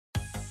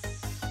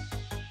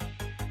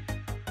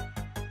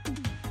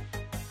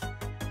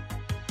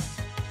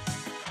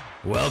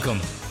Welcome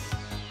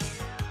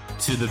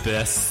to the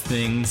best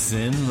things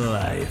in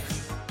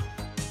life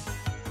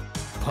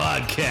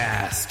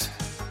podcast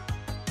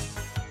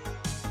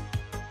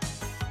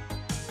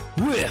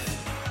with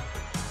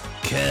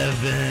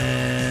Kevin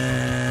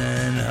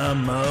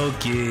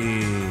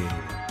Hamoki.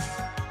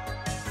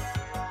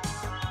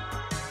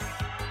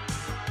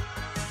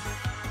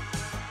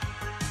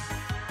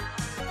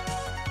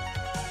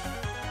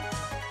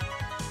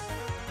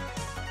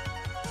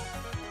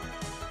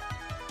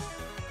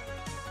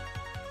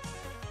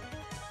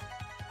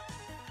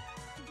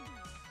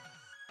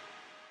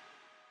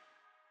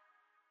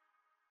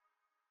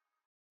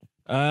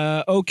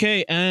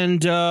 Okay,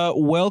 and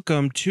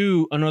welcome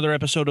to another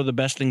episode of the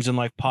Best Things in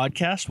Life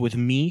podcast with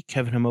me,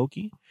 Kevin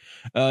Hamoki.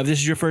 If this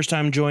is your first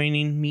time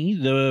joining me,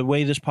 the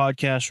way this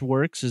podcast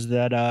works is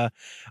that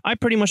I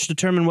pretty much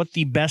determine what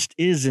the best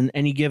is in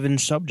any given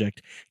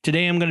subject.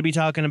 Today, I'm going to be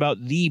talking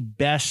about the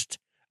best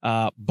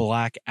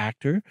black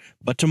actor,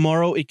 but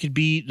tomorrow it could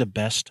be the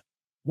best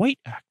white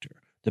actor,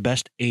 the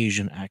best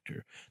Asian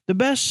actor, the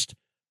best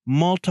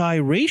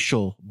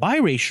multiracial,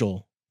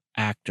 biracial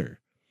actor.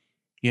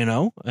 You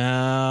know,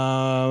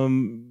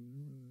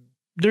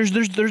 there's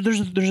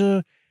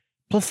a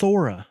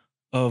plethora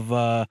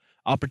of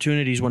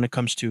opportunities when it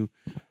comes to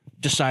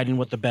deciding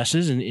what the best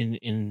is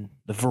in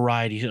the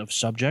variety of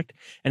subject.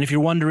 And if you're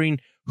wondering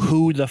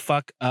who the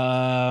fuck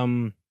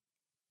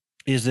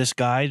is this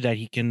guy that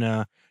he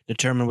can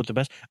determine what the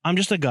best, I'm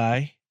just a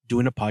guy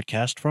doing a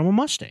podcast from a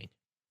Mustang.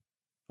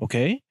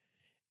 Okay,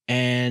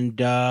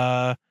 and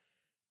I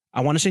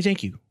want to say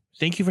thank you.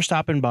 Thank you for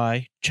stopping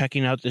by,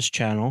 checking out this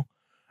channel.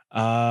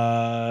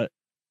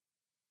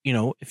 You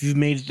know, if you've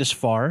made it this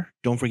far,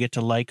 don't forget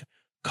to like,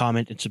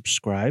 comment, and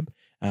subscribe.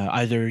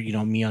 Either, you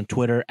know, me on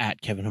Twitter at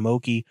Kevin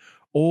Hamoki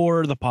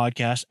or the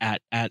podcast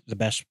at the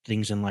Best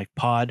Things in Life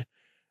pod.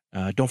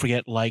 Don't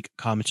forget, like,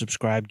 comment,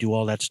 subscribe, do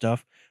all that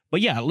stuff. But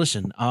yeah,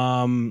 listen,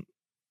 look,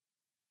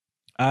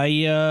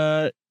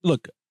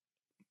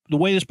 the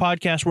way this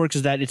podcast works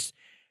is that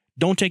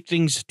don't take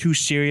things too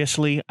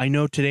seriously. I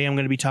know today I'm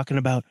going to be talking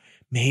about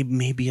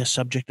maybe a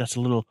subject that's a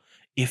little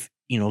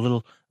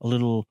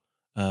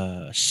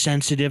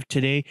sensitive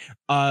today.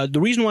 The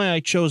reason why I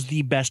chose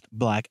the best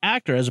black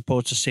actor as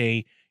opposed to,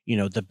 say, you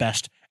know, the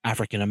best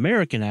African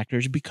American actor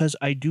is because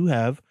I do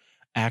have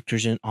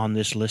actors on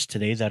this list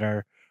today that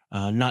are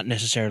not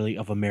necessarily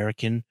of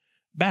American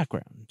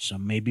background.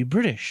 Some may be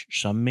British,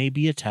 some may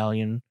be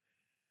Italian.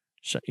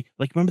 So,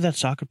 like, remember that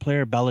soccer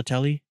player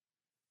Balotelli?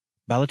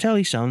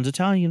 Balotelli sounds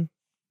Italian.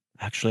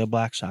 Actually, a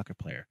black soccer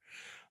player.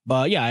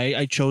 But yeah,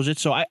 I chose it.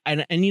 So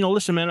and you know,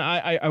 listen, man,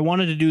 I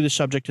wanted to do this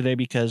subject today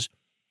because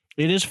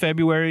it is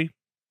February.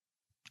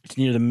 It's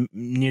near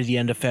the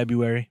end of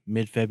February,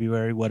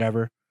 mid-February,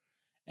 whatever.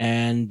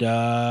 And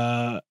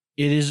it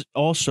is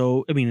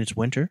also, I mean, it's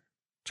winter.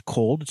 It's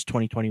cold. It's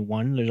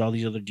 2021. There's all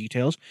these other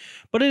details.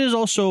 But it is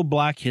also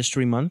Black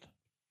History Month,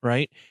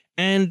 right?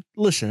 And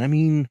listen, I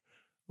mean,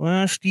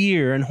 last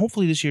year, and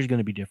hopefully this year is going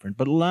to be different,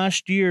 but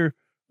last year,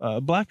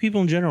 black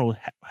people in general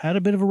had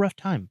a bit of a rough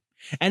time.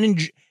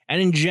 And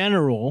in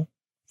general,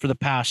 for the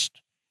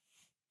past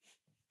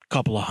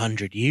couple of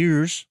 100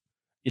 years,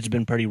 it's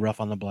been pretty rough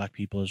on the black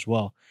people as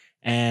well.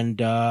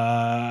 And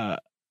I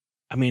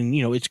mean,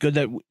 you know, it's good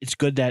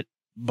that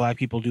black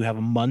people do have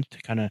a month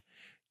to kind of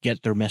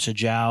get their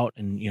message out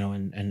and, you know,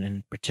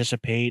 and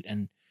participate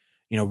and,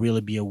 you know,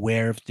 really be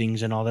aware of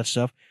things and all that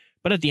stuff.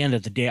 But at the end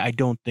of the day, I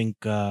don't think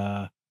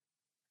I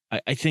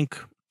think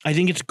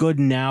it's good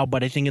now,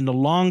 but I think in the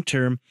long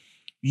term,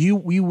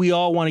 we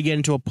all want to get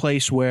into a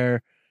place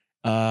where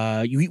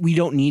we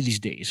don't need these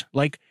days.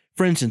 Like,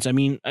 for instance, I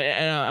mean,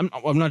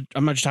 I'm not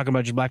just talking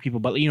about just black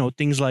people, but, you know,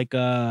 things like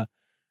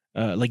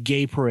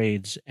gay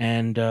parades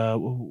and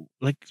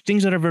like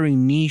things that are very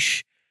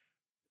niche,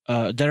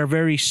 that are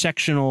very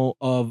sectional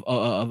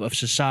of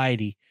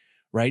society,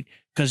 right?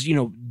 Because, you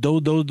know,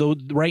 though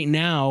right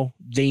now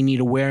they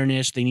need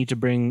awareness, they need to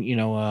bring, you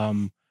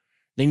know,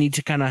 they need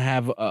to kind of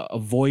have a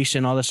voice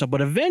and all that stuff, but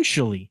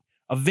eventually,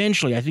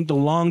 I think the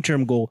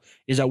long-term goal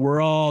is that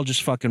we're all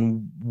just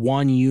fucking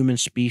one human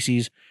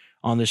species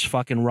on this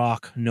fucking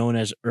rock known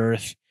as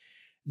Earth.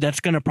 That's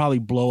going to probably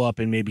blow up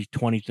in maybe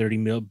 20,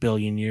 30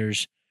 billion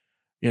years,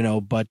 you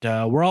know, but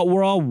we're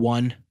all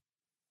one.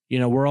 You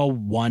know, we're all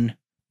one.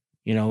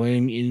 You know,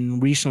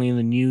 recently in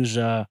the news,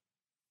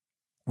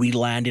 we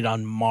landed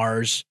on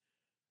Mars,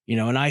 you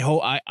know, and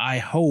I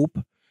hope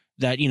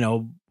that, you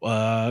know,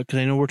 because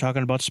I know we're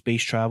talking about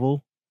space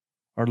travel.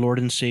 Our Lord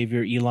and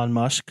Savior, Elon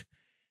Musk,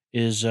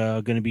 is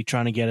going to be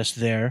trying to get us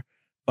there.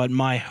 But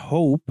my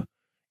hope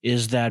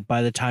is that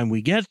by the time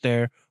we get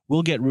there,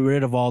 we'll get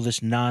rid of all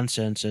this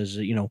nonsense as,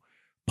 you know,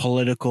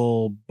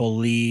 political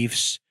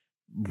beliefs,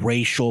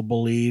 racial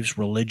beliefs,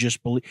 religious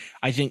beliefs.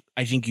 I think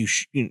you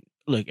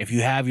look, if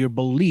you have your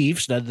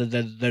beliefs,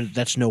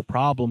 that's no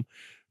problem.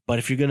 But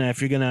if you're gonna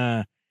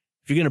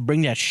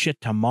bring that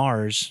shit to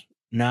Mars,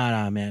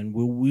 nah, man.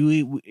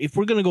 We if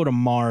we're gonna go to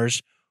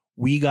Mars,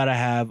 we gotta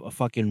have a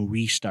fucking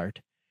restart.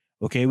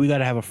 Okay, we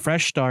gotta have a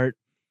fresh start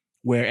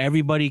where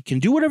everybody can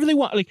do whatever they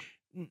want. Like,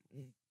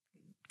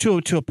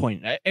 to a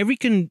point.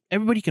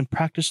 Everybody can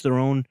practice their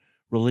own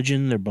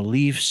religion, their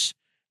beliefs,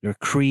 their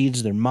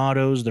creeds, their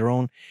mottos, their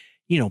own.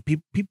 You know,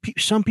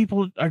 some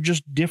people are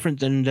just different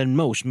than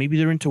most. Maybe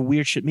they're into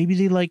weird shit. Maybe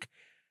they like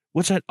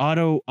what's that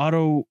auto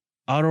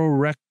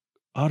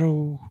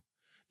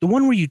the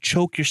one where you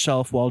choke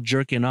yourself while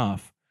jerking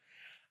off.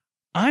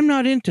 I'm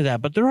not into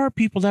that, but there are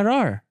people that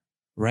are,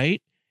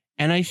 right?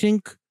 And I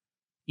think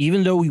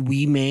even though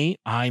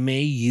I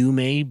may, you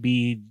may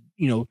be,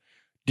 you know,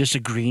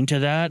 disagreeing to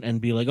that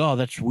and be like, oh,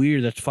 that's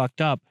weird, that's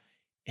fucked up.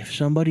 If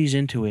somebody's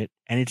into it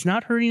and it's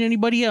not hurting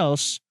anybody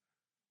else,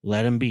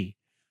 let them be.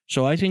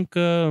 So I think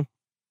as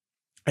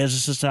a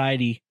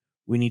society,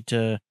 we need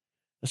to,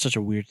 that's such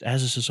a weird,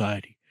 as a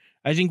society,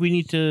 I think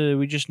we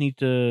just need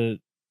to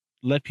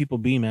let people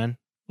be, man.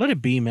 Let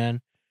it be,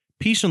 man.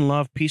 Peace and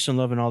love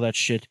and all that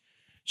shit.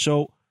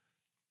 So,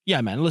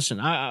 yeah, man, listen,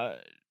 I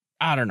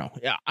don't know.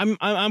 Yeah,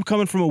 I'm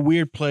coming from a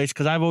weird place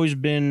because I've always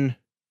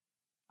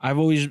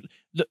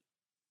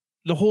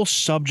the whole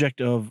subject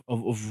of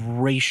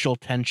racial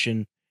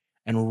tension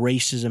and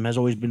racism has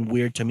always been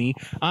weird to me.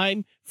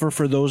 I'm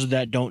for those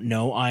that don't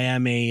know,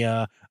 I'm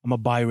a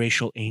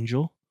biracial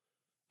angel.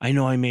 I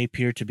know I may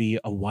appear to be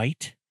a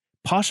white,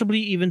 possibly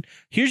even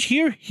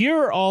here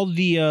are all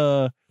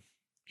the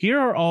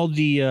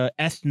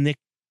ethnic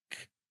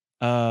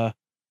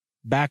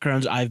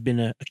backgrounds I've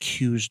been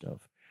accused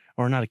of,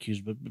 or not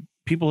accused, but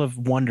people have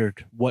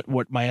wondered what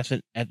my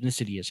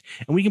ethnicity is,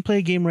 and we can play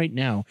a game right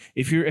now.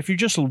 If you're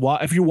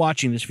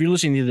watching this, if you're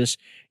listening to this,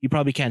 you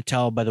probably can't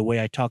tell by the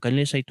way I talk,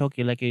 unless I talk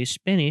like a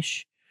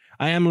Spanish.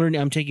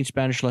 I'm taking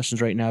Spanish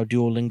lessons right now,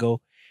 Duolingo.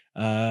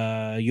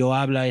 Yo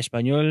habla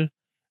español.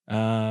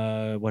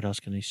 What else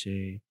can I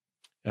say?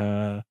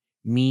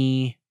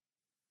 Mi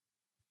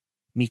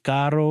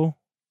carro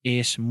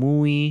es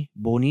muy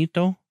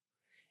bonito.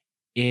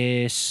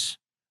 Es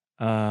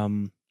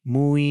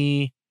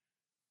muy,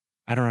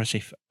 I don't know how to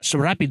say, so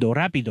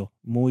rápido,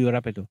 muy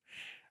rápido.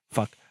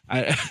 Fuck.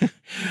 I'm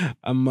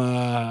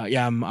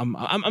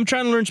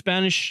trying to learn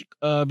Spanish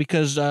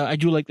because I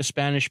do like the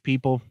Spanish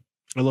people.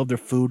 I love their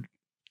food,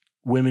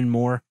 women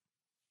more.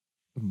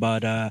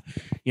 But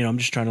I'm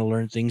just trying to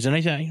learn things, and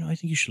I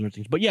think you should learn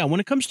things. But yeah, when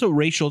it comes to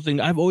racial thing,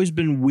 I've always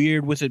been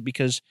weird with it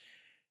because.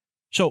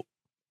 So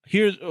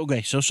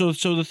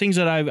the things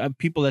that I've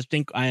people that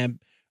think I am,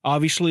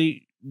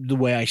 obviously the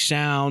way I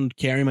sound,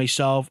 carry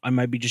myself, I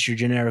might be just your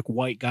generic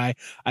white guy.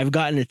 I've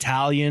gotten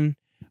Italian,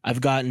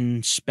 I've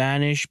gotten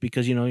Spanish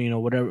because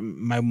whatever,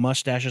 my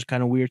mustache is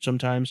kind of weird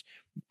sometimes.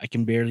 I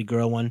can barely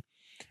grow one.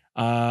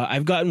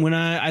 I've gotten when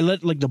I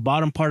let like the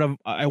bottom part of,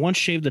 I once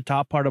shaved the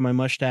top part of my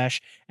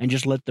mustache and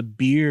just let the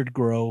beard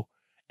grow,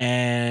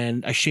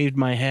 and I shaved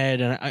my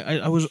head, and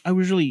I was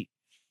really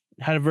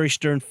had a very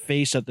stern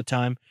face at the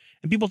time,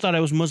 and people thought I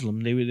was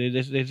Muslim.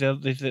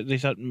 They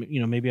thought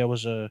maybe I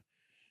was an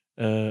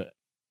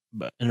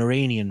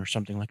Iranian or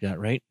something like that,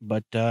 right?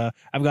 But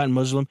I've gotten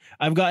Muslim,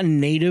 I've gotten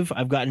Native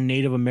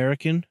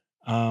American,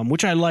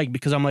 which I like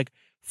because I'm like,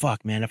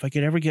 fuck, man, if I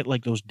could ever get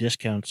like those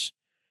discounts,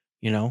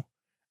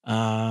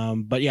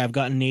 but yeah, I've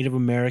gotten Native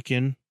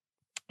American.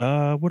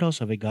 What else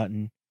have I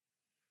gotten?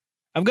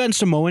 I've gotten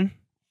Samoan.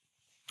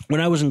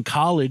 When I was in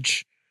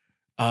college,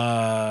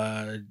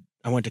 I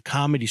went to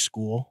comedy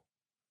school,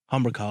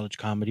 Humber College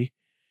Comedy,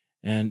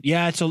 and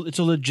yeah, it's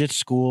a legit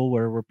school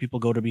where people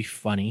go to be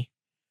funny,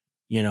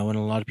 and a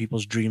lot of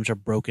people's dreams are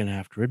broken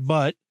after it.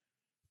 But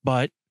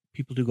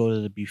people do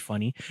go to be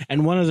funny,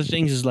 and one of the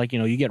things is like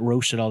you get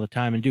roasted all the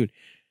time. And dude,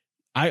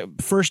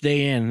 first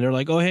day in, they're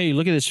like, oh hey,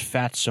 look at this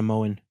fat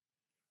Samoan.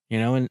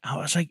 And I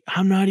was like,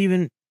 I'm not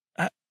even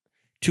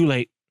too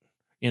late,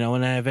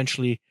 and I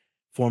eventually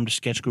formed a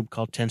sketch group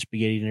called 10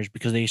 Spaghetti Dinners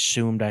because they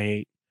assumed I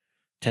ate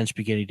 10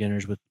 spaghetti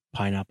dinners with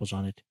pineapples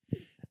on it,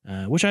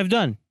 which I have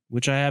done.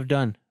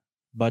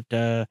 But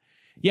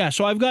yeah,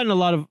 so I've gotten a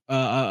lot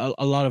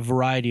of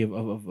variety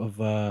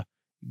of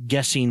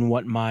guessing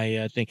what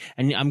my thing,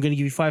 and I'm going to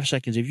give you 5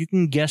 seconds. If you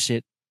can guess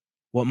it,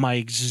 what my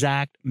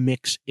exact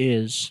mix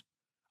is,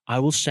 I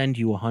will send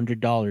you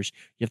 $100.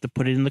 You have to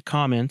put it in the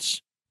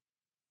comments.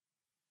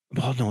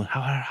 Well, no,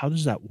 how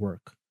does that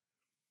work?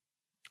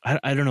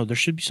 I don't know. There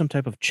should be some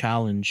type of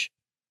challenge.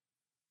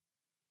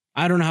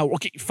 I don't know how.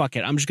 Okay, fuck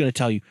it. I'm just gonna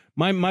tell you.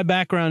 My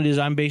background is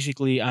I am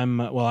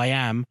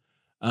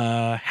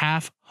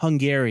half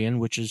Hungarian,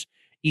 which is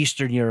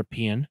Eastern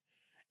European,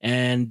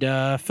 and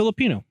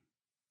Filipino,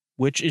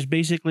 which is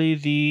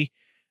basically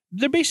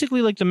they're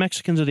basically like the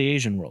Mexicans of the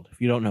Asian world.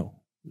 If you don't know,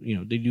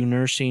 they do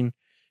nursing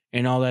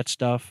and all that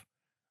stuff.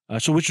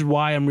 So which is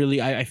why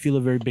I feel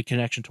a very big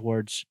connection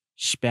towards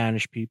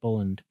Spanish people,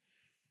 and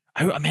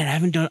I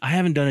haven't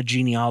done a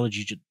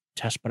genealogy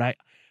test, but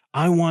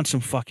I want some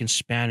fucking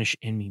Spanish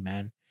in me,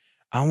 man.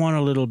 I want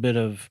a little bit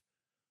of,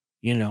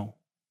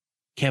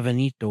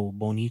 Kevinito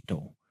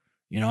Bonito.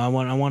 I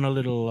want a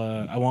little.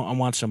 I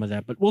want some of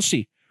that, but we'll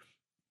see.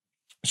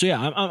 So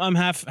yeah, I'm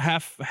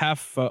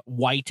half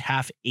white,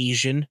 half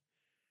Asian.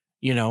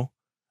 Kind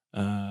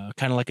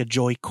of like a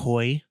Joy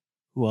Coy.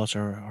 Who else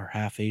are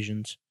half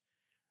Asians?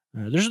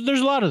 There's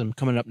a lot of them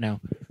coming up now,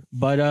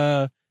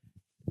 but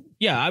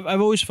yeah, I've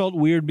always felt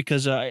weird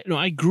because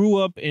I grew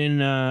up in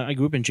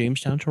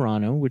Jamestown,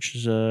 Toronto, which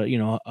is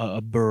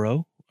a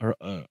borough or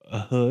a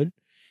hood,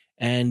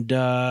 and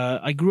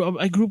I grew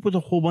up with a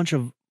whole bunch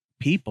of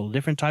people,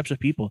 different types of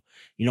people.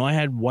 I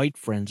had white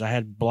friends, I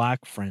had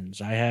black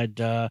friends, I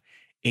had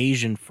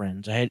Asian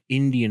friends, I had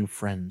Indian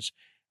friends,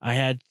 I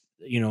had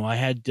I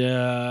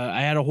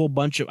had a whole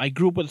bunch of. I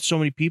grew up with so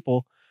many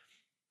people,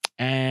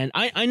 and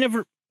I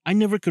never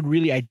could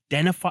really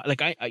identify.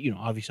 Like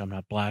obviously I'm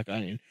not black.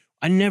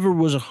 I never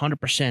was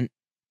 100%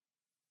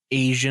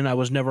 Asian. I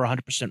was never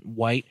 100%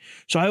 white.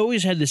 So I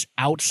always had this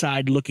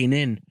outside looking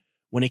in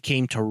when it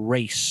came to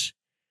race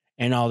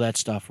and all that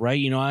stuff,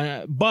 right?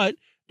 But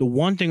the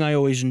one thing I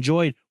always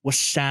enjoyed was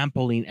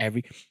sampling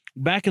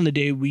back in the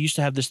day, we used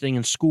to have this thing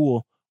in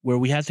school where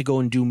we had to go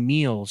and do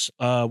meals.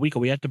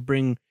 We had to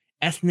bring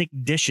ethnic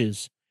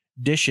dishes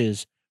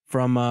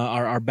from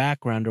our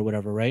background or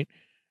whatever, right?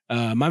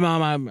 My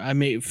mom, I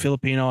made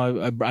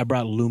Filipino. I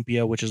brought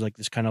lumpia, which is like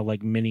this kind of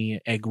like mini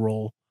egg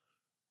roll.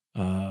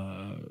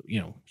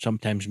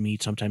 Sometimes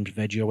meat, sometimes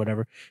veggie or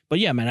whatever. But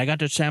yeah, man, I got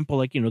to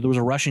sample there was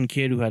a Russian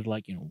kid who had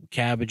like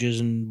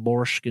cabbages and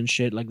borscht and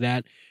shit like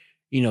that.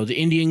 The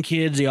Indian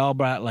kids, they all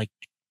brought like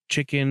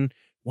chicken.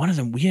 One of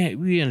them,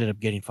 we ended up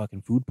getting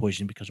fucking food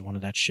poisoning because of one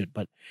of that shit.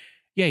 But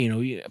yeah,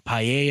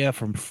 paella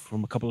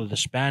from a couple of the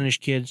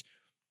Spanish kids.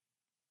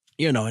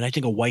 And I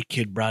think a white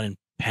kid brought in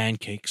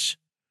pancakes,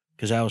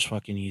 because that was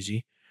fucking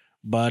easy.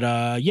 But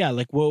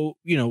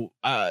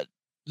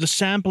the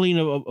sampling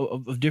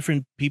of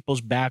different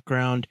people's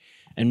background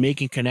and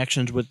making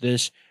connections with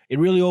this, it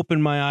really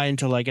opened my eye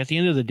into like, at the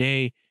end of the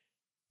day,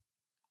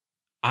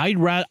 I'd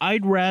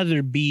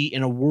rather be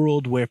in a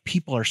world where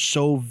people are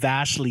so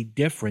vastly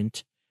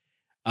different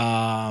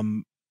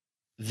than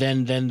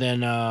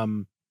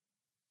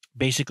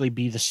basically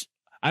be this.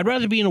 I'd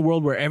rather be in a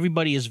world where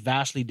everybody is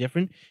vastly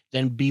different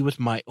than be with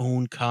my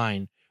own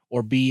kind,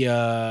 or be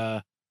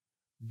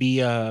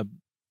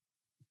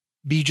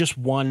just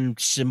one.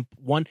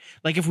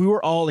 Like if we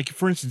were all like,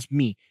 for instance,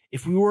 me,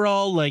 if we were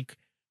all like,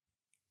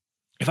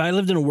 if I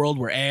lived in a world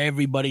where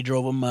everybody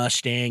drove a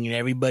Mustang and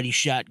everybody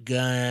shot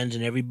guns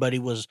and everybody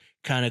was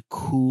kind of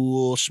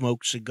cool,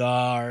 smoked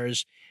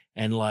cigars,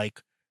 and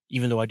like,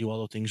 even though I do all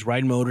those things,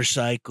 ride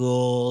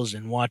motorcycles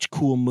and watch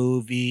cool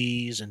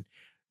movies, and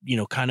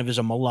kind of is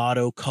a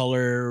mulatto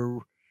color,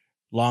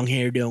 long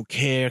hair, don't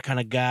care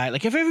kind of guy.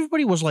 Like if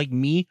everybody was like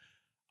me,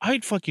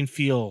 I'd fucking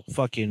feel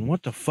fucking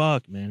what the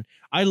fuck, man.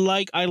 I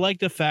like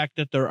the fact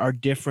that there are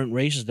different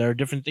races, there are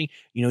different things.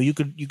 You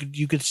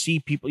could see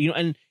people,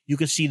 and you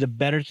could see the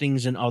better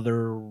things in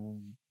other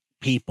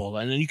people,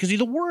 and then you could see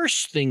the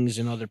worst things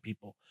in other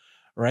people,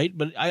 right?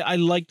 But I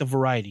like the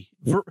variety.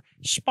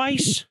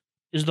 Spice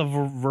is the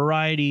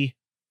variety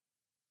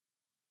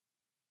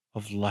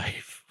of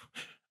life.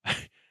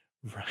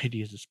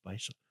 Variety is a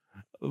spice.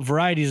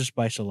 Variety is a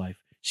spice of life.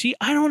 See,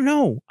 I don't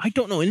know.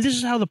 And this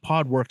is how the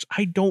pod works.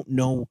 I don't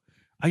know.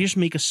 I just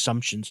make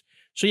assumptions.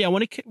 So yeah,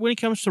 when it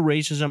comes to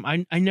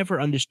racism, I never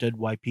understood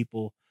why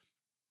people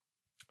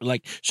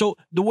like. So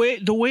the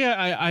way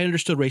I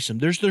understood racism,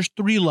 there's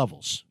 3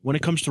 levels when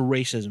it comes to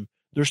racism.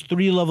 There's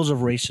 3 levels of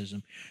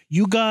racism.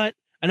 You got,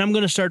 and I'm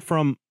going to start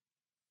from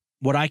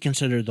what I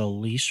consider the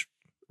least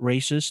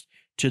racist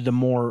to the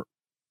more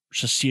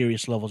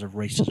serious levels of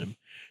racism.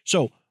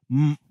 So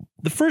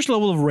the first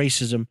level of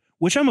racism,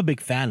 which I'm a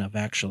big fan of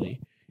actually,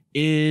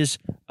 is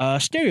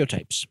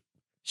stereotypes.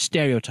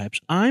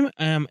 I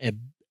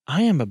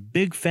am a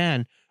big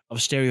fan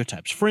of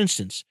stereotypes. For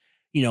instance,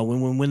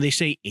 when they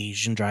say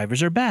Asian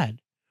drivers are bad.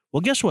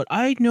 Well, guess what?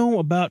 I know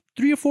about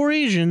 3 or 4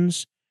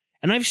 Asians,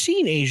 and I've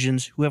seen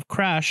Asians who have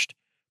crashed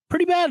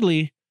pretty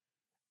badly,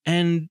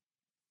 and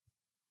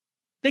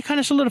they kind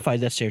of solidified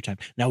that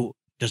stereotype. Now,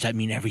 does that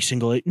mean every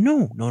single?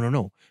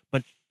 No.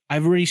 But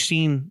I've already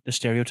seen the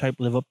stereotype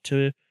live up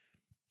to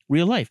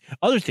real life.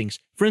 Other things,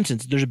 for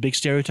instance, there's a big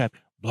stereotype: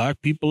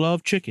 black people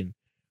love chicken.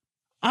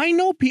 I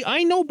know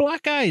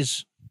black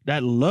guys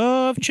that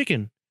love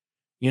chicken,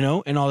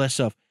 and all that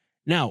stuff.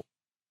 Now,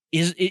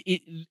 here's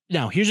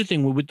the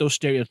thing with those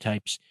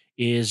stereotypes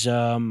is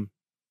when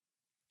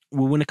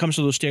it comes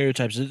to those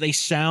stereotypes, they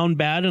sound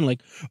bad and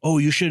like, oh,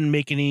 you shouldn't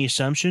make any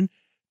assumption.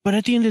 But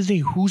at the end of the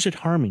day, who's it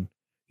harming?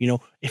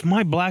 If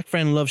my black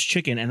friend loves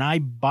chicken and I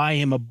buy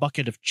him a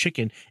bucket of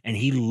chicken and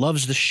he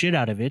loves the shit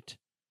out of it,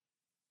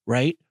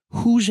 right?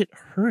 Who's it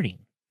hurting?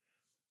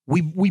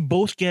 We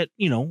both get,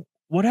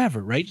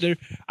 whatever, right?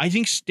 I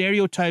think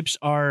stereotypes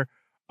are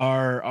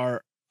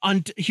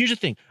here's the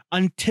thing.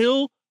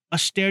 Until a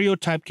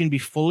stereotype can be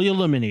fully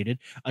eliminated,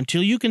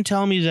 until you can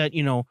tell me that,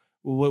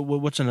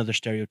 what's another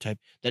stereotype?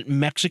 That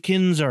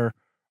Mexicans are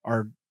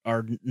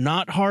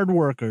not hard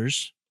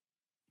workers.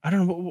 I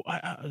don't know.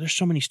 There's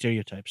so many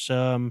stereotypes.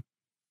 Like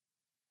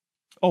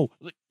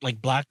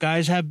black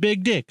guys have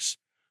big dicks.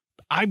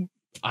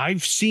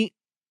 I've seen.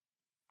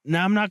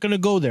 Now I'm not going to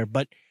go there,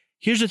 but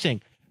here's the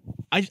thing.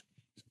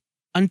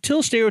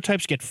 Until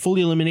stereotypes get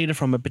fully eliminated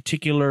from a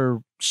particular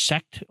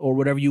sect or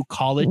whatever you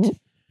call it,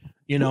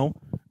 then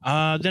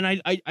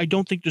I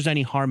don't think there's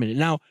any harm in it.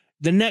 Now,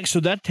 So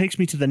that takes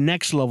me to the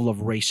next level of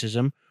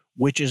racism,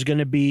 which is going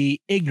to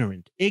be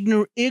ignorant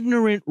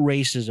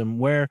racism,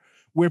 where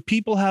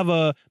people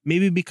have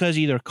maybe because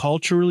either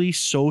culturally,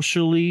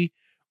 socially,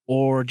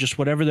 or just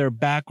whatever their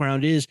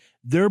background is,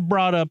 they're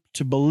brought up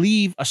to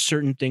believe a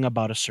certain thing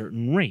about a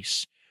certain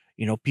race.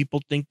 You know,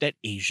 people think that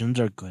Asians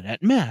are good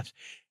at math.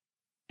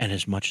 And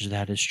as much as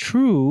that is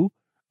true,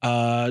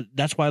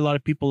 that's why a lot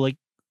of people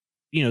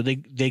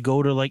they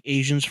go to like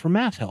Asians for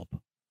math help.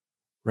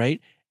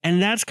 Right.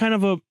 And that's kind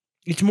of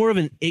it's more of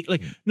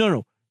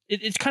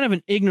it's kind of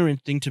an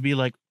ignorant thing to be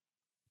like,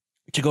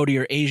 to go to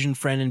your Asian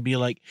friend and be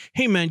like,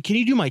 hey man, can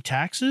you do my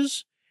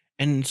taxes?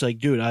 And it's like,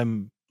 dude,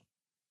 I'm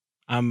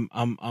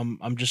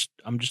just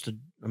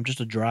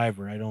a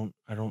driver. I don't.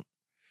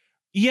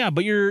 Yeah,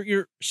 but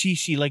you're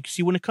see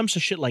when it comes to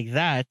shit like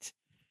that,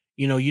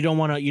 you know, you don't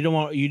want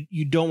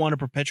to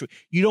perpetuate.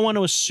 You don't want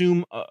to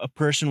assume a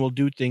person will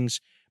do things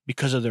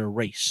because of their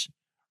race,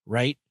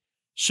 right?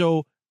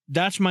 So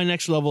that's my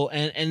next level,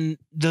 and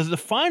the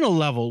final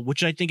level,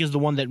 which I think is the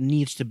one that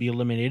needs to be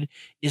eliminated,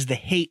 is the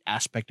hate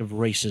aspect of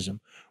racism.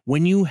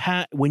 When you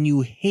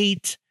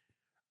hate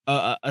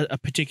a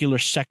particular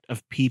sect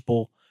of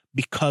people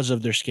because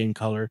of their skin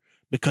color,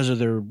 because of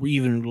their,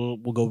 even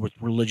we'll go with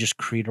religious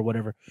creed or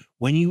whatever.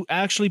 When you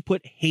actually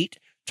put hate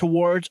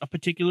towards a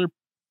particular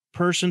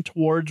person,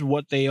 towards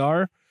what they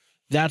are,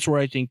 that's where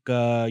I think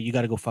you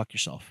got to go fuck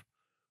yourself.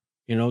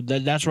 You know,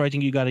 that's where I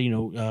think you got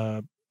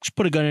to, just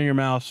put a gun in your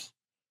mouth.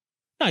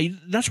 No,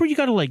 that's where you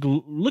got to like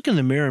look in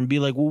the mirror and be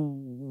like, well,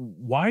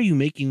 why are you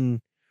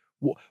making,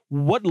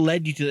 what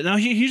led you to that? Now,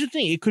 here's the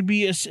thing. It could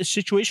be a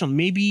situation.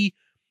 Maybe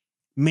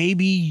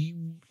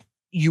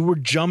you were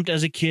jumped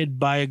as a kid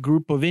by a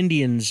group of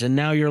Indians, and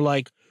now you're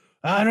like,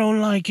 I don't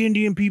like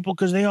Indian people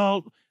because they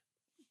all.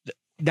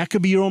 That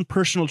could be your own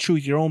personal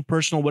truth, your own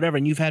personal whatever,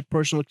 and you've had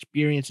personal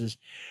experiences.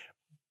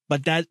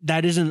 But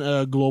that isn't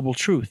a global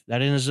truth.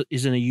 That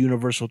isn't a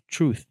universal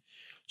truth.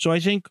 So I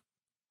think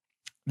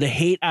the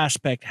hate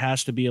aspect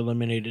has to be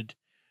eliminated.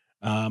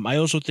 I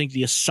also think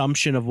the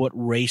assumption of what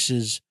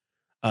races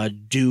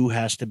do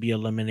has to be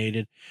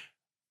eliminated.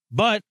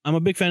 But I'm a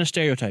big fan of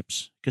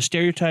stereotypes, because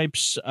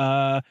stereotypes.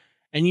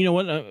 And you know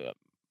what?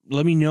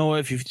 Let me know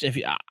if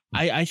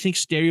I think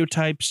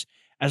stereotypes,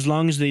 as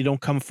long as they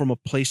don't come from a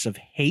place of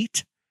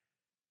hate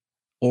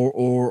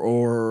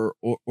or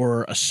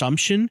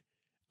assumption,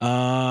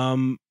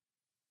 they're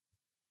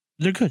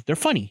good. They're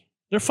funny.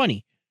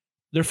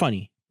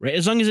 Right?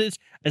 As long as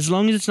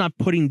it's not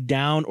putting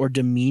down or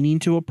demeaning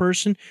to a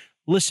person.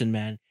 Listen,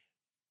 man.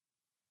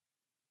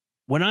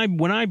 When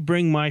I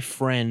bring my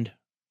friend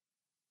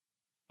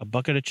a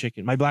bucket of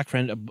chicken, my black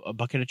friend a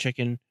bucket of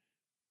chicken,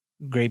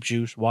 grape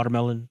juice,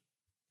 watermelon,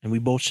 and we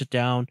both sit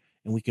down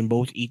and we can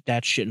both eat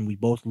that shit and we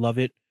both love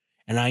it,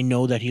 and I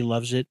know that he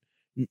loves it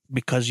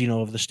because, you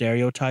know, of the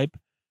stereotype,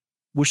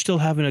 we're still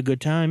having a good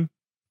time.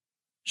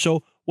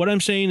 So what I'm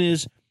saying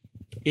is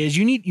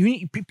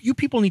you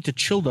people need to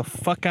chill the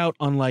fuck out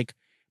on like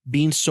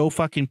being so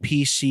fucking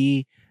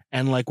PC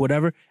and like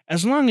whatever.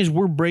 As long as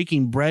we're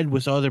breaking bread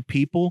with other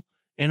people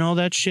and all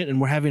that shit,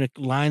 and we're having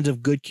lines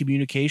of good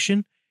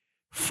communication,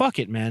 fuck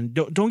it, man.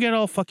 Don't get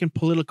all fucking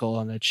political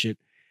on that shit.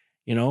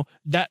 You know,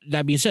 that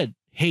being said,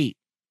 hate,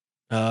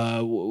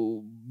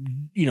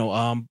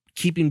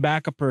 keeping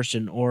back a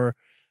person, or,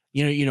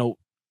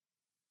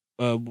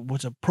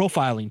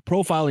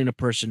 profiling a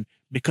person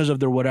because of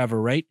their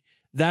whatever, right?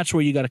 That's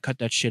where you got to cut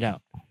that shit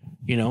out.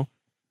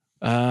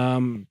 I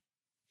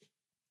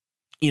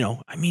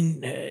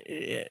mean,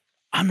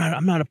 I'm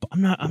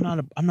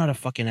not a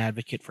fucking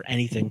advocate for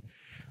anything.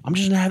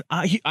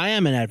 I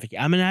am an advocate.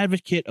 I'm an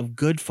advocate of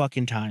good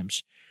fucking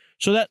times.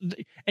 So that,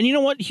 and you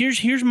know what? Here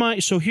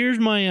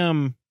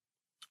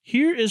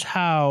is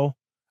how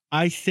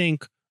I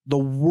think the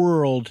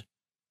world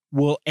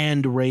will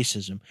end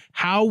racism.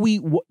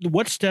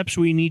 What steps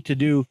we need to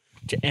do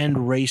to end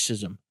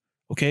racism.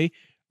 Okay.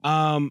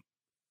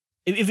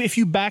 If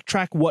you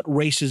backtrack what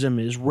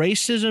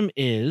racism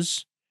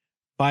is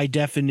by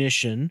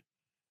definition,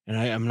 and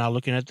I'm not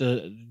looking at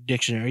the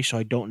dictionary, so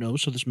I don't know.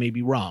 So this may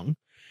be wrong,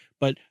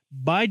 but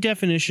by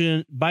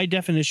definition,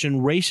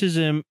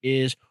 racism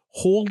is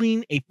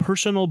holding a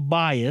personal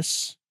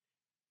bias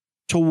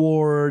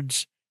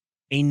towards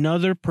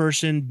another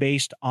person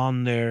based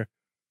on their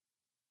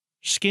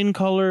skin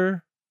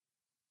color.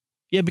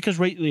 Yeah, because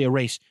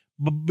race,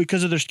 but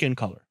because of their skin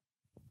color,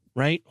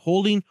 right?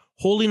 Holding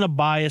a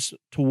bias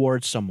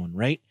towards someone,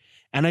 right?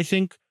 And I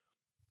think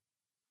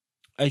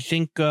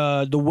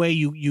the way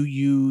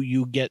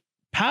you get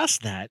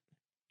past that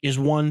is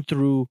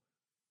through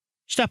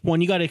step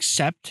one. You got to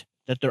accept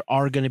that there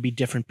are going to be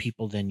different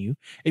people than you.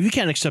 If you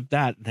can't accept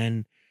that,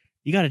 then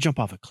you got to jump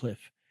off a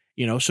cliff.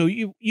 So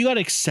you got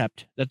to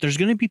accept that there's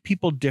going to be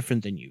people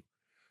different than you.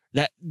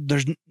 That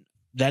does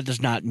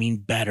not mean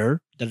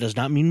better. That does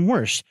not mean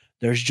worse.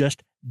 There's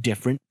just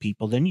different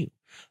people than you.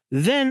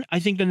 Then I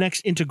think the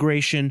next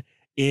integration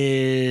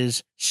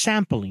is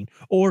sampling,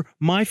 or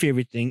my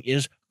favorite thing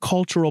is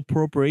cultural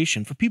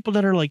appropriation, for people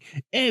that are like,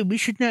 hey, we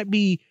should not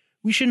be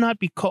We should not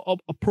be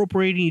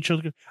appropriating each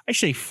other. I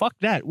say fuck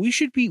that. We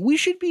should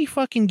be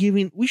fucking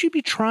giving. We should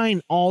be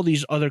trying all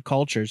these other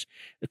cultures,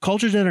 the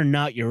cultures that are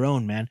not your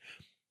own, man.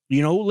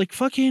 You know, like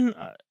fucking.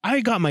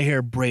 I got my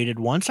hair braided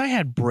once. I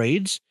had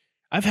braids.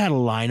 I've had a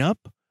lineup.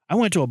 I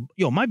went to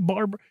my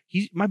barber.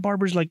 My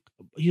barber's like,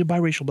 he's a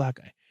biracial black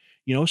guy.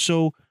 You know,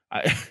 so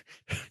I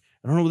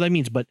I don't know what that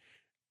means, but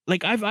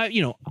like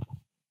you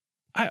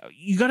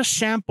got to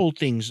sample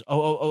things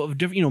of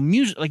different, you know,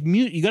 music, like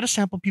you got to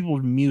sample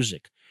people's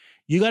music.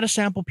 You got to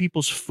sample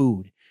people's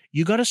food.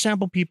 You got to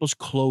sample people's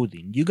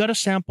clothing. You got to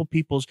sample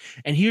people's,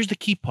 and here's the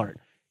key part.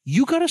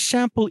 You got to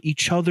sample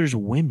each other's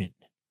women.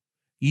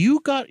 You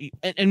got,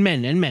 and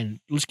men,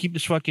 let's keep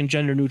this fucking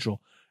gender neutral.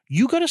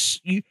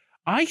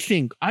 I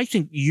think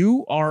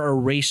you are a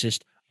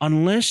racist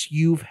unless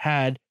you've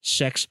had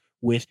sex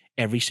with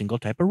every single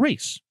type of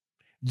race.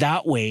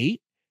 That way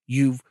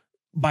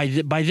by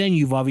then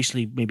you've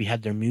obviously maybe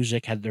had their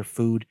music, had their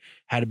food,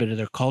 had a bit of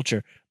their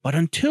culture. But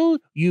until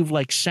you've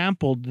like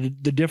sampled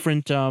the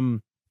different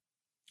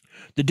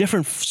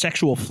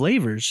sexual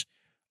flavors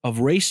of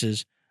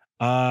races,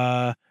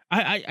 I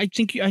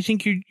think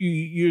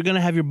you're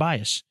gonna have your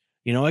bias.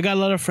 You know, I got a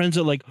lot of friends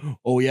that like,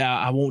 oh yeah,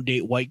 I won't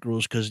date white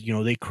girls because, you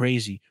know, they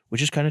crazy,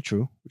 which is kind of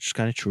true.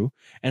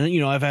 And then, you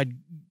know, I've had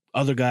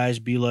other guys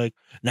be like,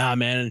 nah,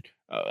 man,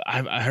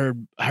 I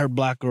heard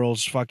black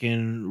girls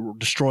fucking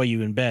destroy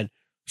you in bed.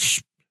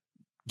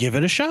 Give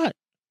it a shot.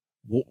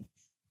 Well,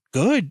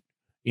 good.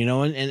 You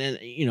know, and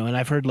you know, and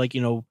I've heard like,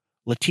 you know,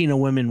 Latino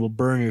women will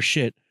burn your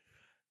shit.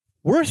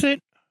 Worth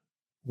it,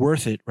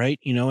 right?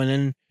 You know, and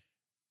then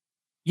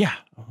yeah,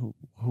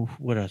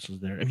 what else is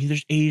there? I mean,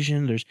 there's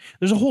Asian,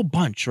 there's a whole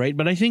bunch, right?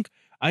 But I think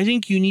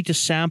you need to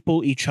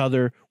sample each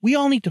other. We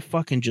all need to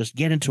fucking just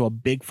get into a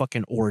big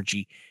fucking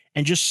orgy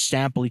and just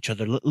sample each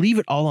other. Leave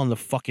it all on the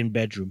fucking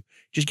bedroom.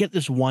 Just get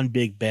this one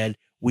big bed.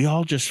 We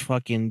all just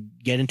fucking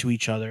get into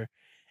each other.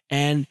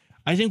 And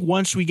I think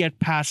once we get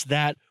past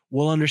that,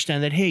 we'll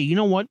understand that, hey, you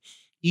know what?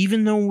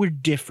 Even though we're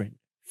different,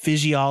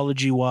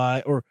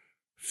 physiology-wise or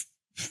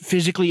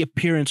physically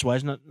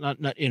appearance-wise,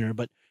 not inner,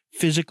 but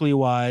physically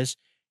wise,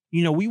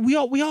 you know, we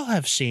all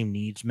have same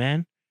needs,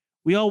 man.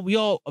 We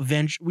all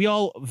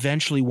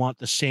eventually want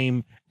the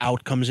same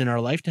outcomes in our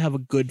life, to have a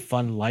good,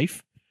 fun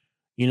life,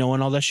 you know,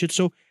 and all that shit.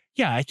 So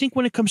yeah, I think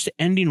when it comes to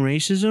ending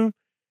racism,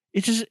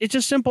 it's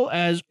as simple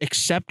as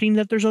accepting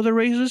that there's other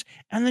races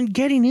and then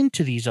getting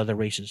into these other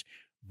races,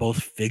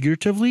 both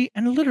figuratively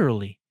and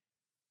literally.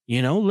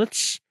 You know,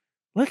 let's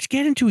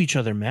get into each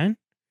other, man.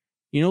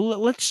 You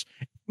know,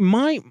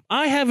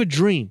 I have a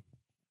dream.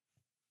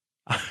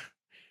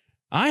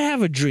 I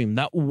have a dream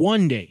that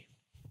one day,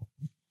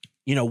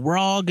 you know, we're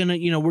all gonna,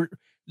 you know,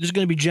 this is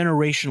gonna be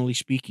generationally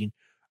speaking,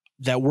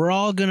 that we're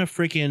all gonna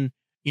freaking,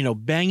 you know,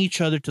 bang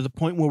each other to the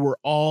point where we're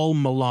all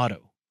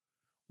mulatto.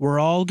 We're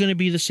all gonna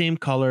be the same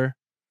color,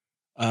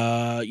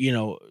 you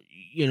know,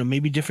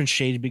 maybe different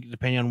shades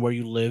depending on where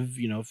you live.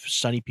 You know, if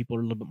sunny people are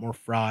a little bit more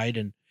fried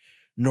and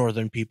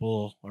northern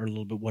people are a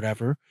little bit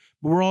whatever.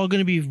 But we're all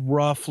gonna be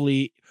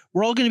biracial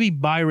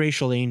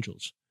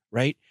angels,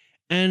 right?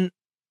 And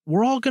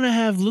we're all going to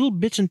have little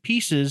bits and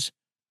pieces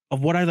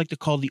of what I like to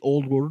call the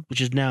old world, which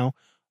is now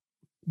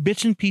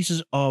bits and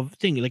pieces of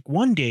thing. Like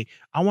one day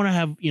I want to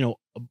have, you know,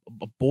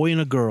 a boy and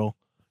a girl.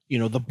 You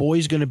know, the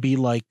boy's going to be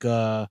like, you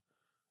know,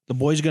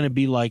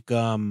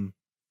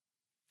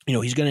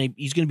 he's going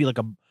to be like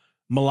a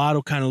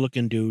mulatto kind of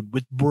looking dude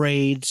with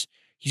braids.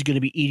 He's going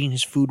to be eating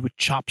his food with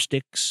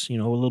chopsticks, you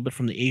know, a little bit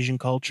from the Asian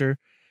culture.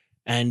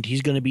 And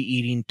he's going to be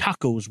eating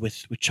tacos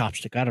with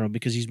chopstick. I don't know,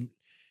 because he's, you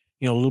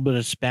know, a little bit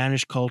of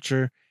Spanish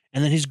culture.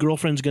 And then his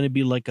girlfriend's going to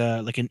be like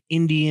an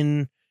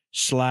Indian /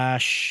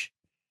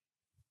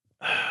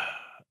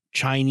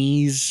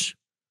 Chinese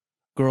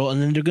girl.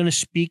 And then they're going to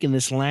speak in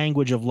this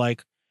language of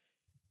like,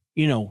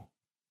 you know,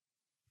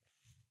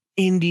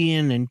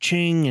 Indian and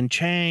Ching and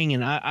Chang.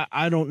 And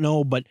I don't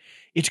know, but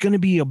it's going to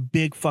be a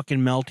big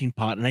fucking melting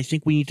pot. And I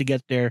think we need to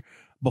get there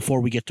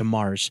before we get to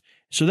Mars.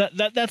 So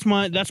that's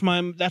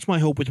my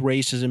hope with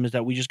racism, is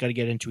that we just got to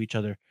get into each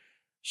other.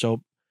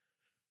 So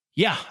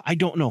yeah, I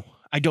don't know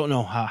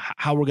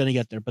how we're going to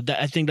get there, but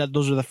I think that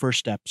those are the first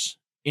steps: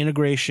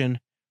 integration,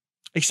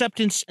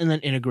 acceptance, and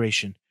then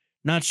integration,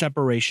 not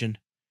separation,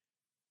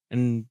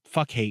 and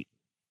fuck hate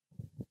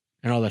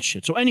and all that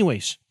shit. So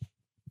anyways,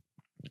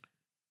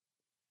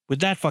 with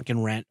that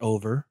fucking rant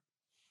over,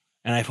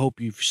 and I hope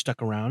you've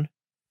stuck around.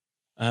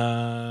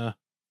 So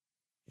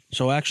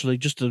actually,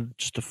 just a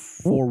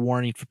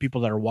forewarning for people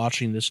that are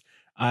watching this,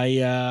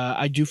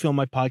 I do film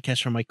my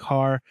podcast from my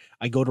car.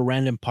 I go to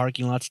random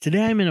parking lots.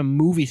 Today I'm in a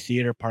movie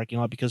theater parking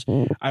lot because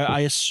I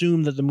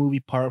assumed that the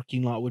movie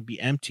parking lot would be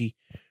empty.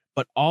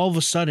 But all of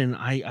a sudden,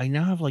 I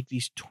now have like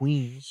these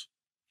tweens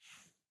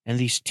and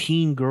these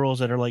teen girls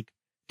that are like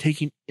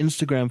taking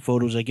Instagram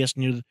photos, I guess,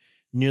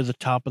 near the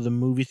top of the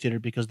movie theater,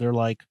 because they're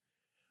like,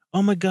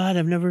 oh my God,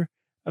 I've never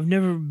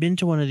been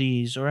to one of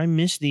these, or I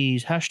miss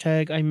these. #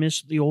 I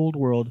miss the old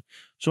world.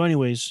 So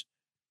anyways,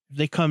 if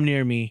they come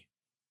near me,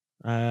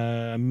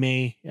 I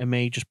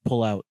may just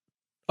pull out.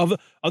 of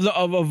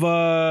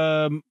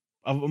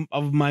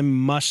my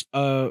must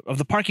of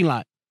the parking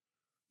lot,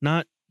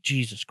 not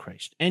Jesus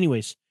Christ.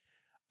 Anyways,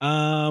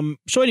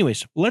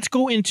 let's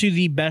go into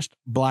the best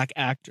black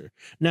actor.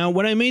 Now,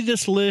 when I made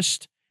this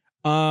list,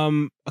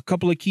 a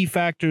couple of key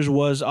factors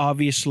was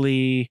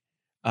obviously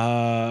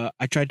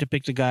I tried to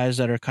pick the guys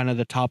that are kind of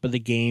the top of the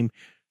game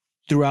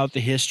throughout the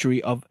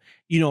history of,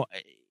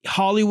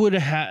 Hollywood.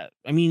 I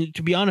mean,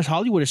 to be honest,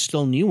 Hollywood is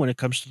still new when it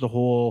comes to the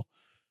whole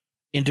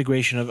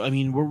integration of, I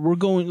mean, we're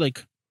going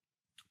like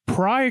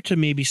prior to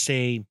maybe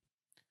the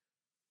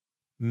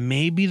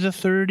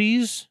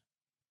 30s.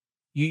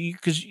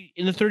 Because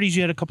in the 30s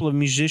you had a couple of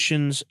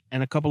musicians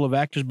and a couple of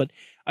actors, but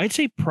I'd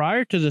say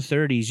prior to the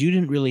 30s you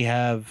didn't really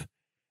have,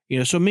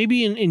 so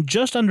maybe in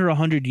just under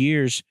 100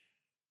 years,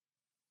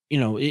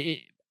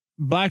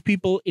 black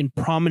people in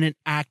prominent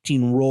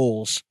acting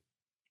roles.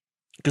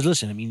 Because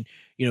listen, I mean,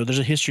 there's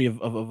a history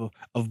of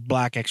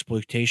black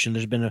exploitation.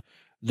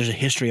 There's a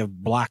history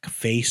of black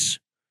face,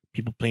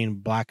 people playing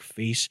black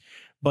face,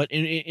 but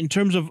in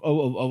terms of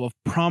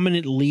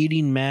prominent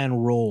leading man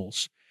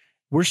roles,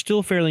 we're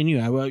still fairly new.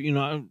 I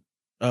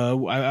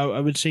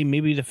would say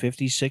maybe the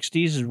 50s,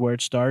 60s is where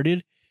it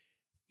started.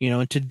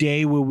 And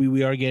today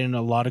we are getting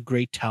a lot of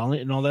great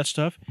talent and all that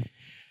stuff.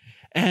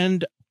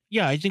 And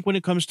yeah, I think when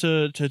it comes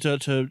to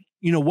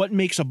what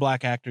makes a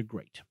black actor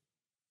great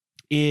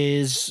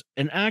is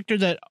an actor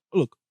that,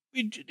 look,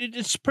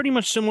 it's pretty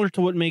much similar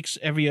to what makes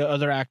every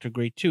other actor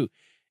great too,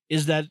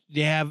 is that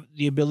they have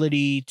the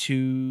ability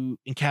to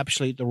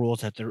encapsulate the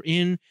roles that they're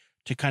in,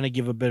 to kind of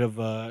give a bit of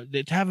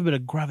to have a bit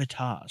of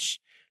gravitas,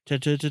 to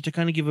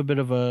kind of give a bit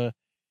of a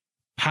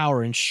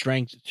power and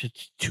strength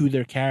to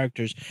their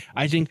characters.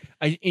 I think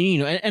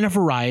and a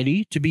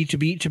variety to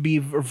be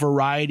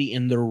variety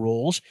in their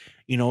roles.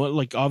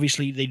 Like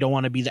obviously they don't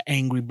want to be the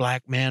angry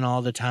black man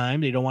all the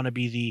time. They don't want to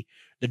be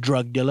the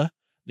drug dealer.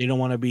 They don't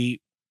want to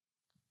be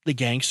the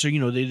gangster.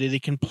 They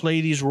can play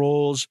these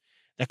roles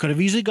that could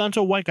have easily gone to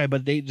a white guy,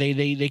 but they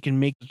can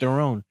make it their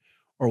own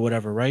or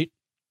whatever, right?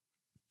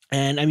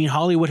 And I mean,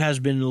 Hollywood has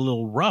been a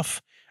little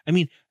rough. I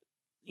mean,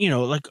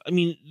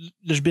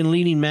 there's been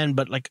leading men,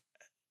 but like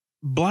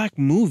black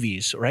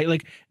movies, right?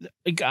 Like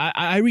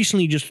I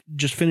recently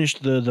just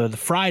finished the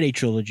Friday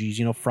trilogies,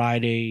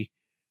 Friday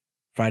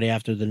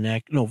after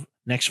the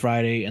next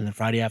Friday, and then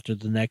Friday after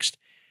the next.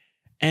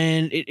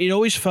 And it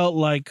always felt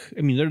like,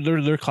 I mean,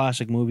 they're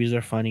classic movies.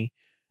 They're funny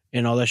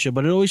and all that shit,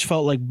 but it always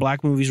felt like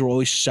black movies were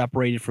always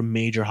separated from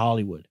major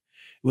Hollywood.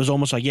 It was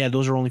almost like, yeah,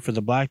 those are only for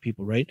the black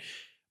people, right?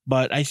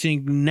 But I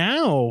think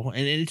now,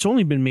 and it's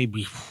only been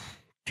maybe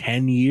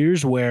 10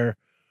 years where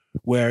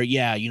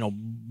yeah,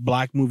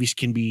 black movies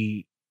can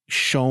be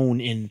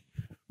shown in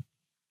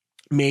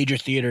major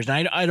theaters.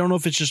 And I don't know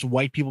if it's just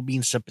white people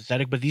being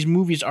sympathetic, but these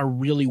movies are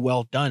really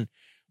well done.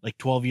 Like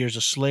 12 Years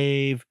a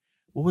Slave.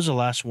 What was the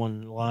last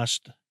one?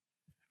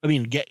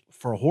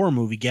 For a horror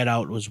movie, Get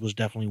Out was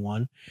definitely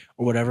one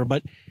or whatever.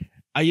 But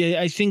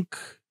I think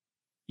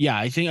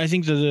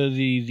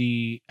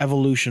the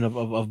evolution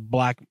of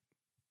black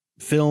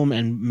film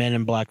and men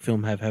in black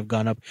film have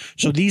gone up.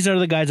 So these are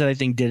the guys that I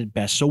think did it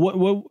best. So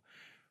what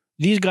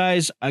these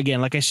guys, again,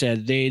 like I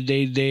said,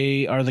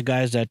 they are the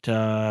guys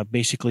that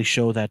basically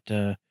show that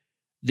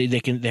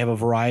they have a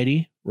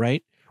variety,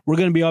 right? We're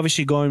going to be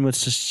obviously going with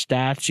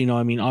stats,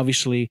 I mean,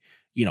 obviously,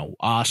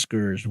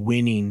 Oscars,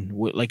 winning,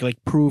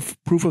 like proof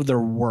of their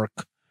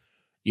work,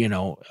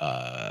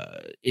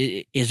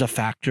 is a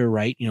factor,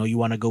 right? You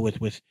want to go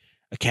with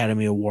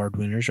Academy Award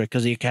winners, right?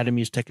 Because the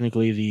Academy is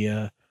technically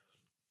the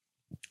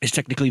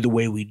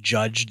way we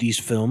judge these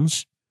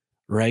films,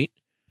 right?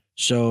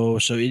 So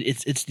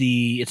it's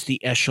the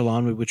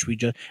echelon with which we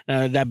judge.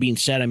 That being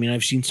said, I mean,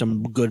 I've seen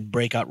some good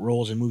breakout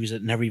roles in movies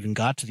that never even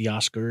got to the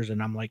Oscars,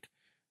 and I'm like,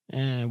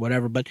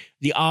 whatever. But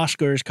the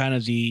Oscar is kind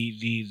of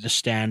the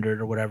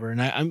standard or whatever.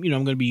 And I'm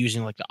going to be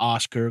using like the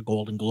Oscar,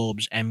 Golden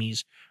Globes,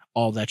 Emmys,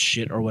 all that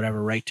shit or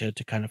whatever, right? To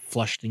kind of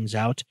flush things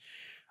out.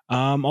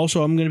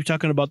 Also, I'm going to be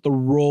talking about the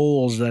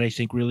roles that I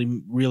think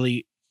really,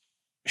 really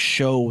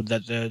show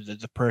that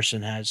the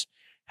person has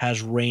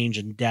range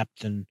and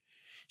depth. And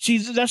see,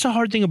 that's a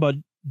hard thing about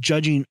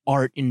judging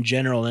art in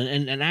general.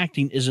 And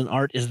acting is an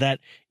art, is that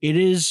it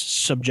is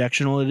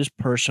subjectional. It is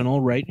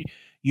personal, right?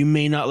 You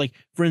may not, like,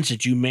 for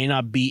instance, you may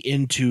not be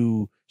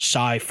into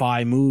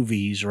sci-fi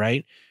movies,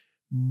 right?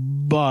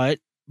 But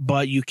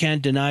you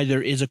can't deny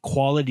there is a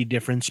quality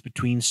difference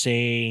between,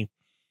 say,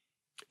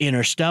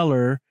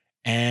 Interstellar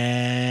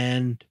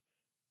and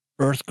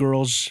Earth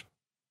Girls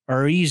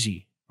Are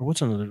Easy. Or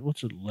what's a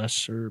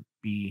lesser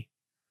B?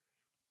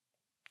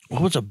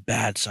 What was a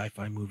bad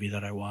sci-fi movie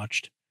that I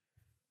watched?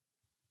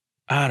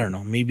 I don't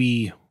know,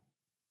 maybe...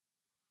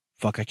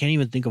 Fuck, I can't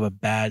even think of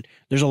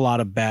there's a lot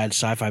of bad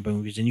sci-fi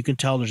movies, and you can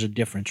tell there's a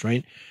difference,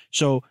 right?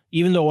 So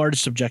even though art is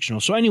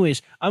subjectional. So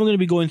anyways, I'm going to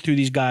be going through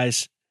these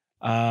guys.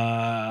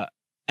 And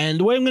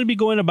the way I'm going to be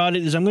going about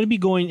it is I'm going to be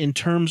going in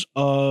terms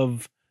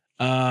of,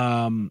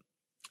 we're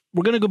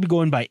going to be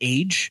going by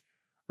age,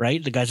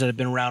 right? The guys that have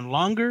been around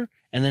longer,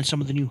 and then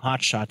some of the new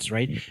hot shots,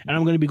 right? And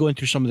I'm going to be going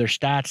through some of their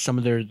stats, some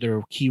of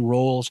their key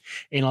roles,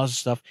 and all this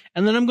stuff.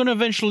 And then I'm going to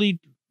eventually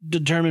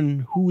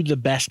determine who the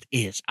best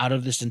is out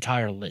of this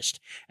entire list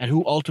and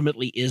who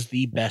ultimately is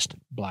the best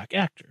black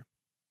actor.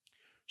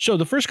 So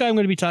the first guy I'm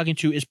going to be talking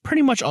to is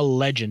pretty much a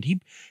legend.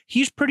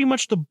 He's pretty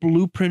much the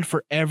blueprint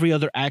for every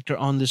other actor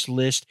on this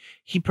list.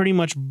 He pretty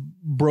much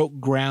broke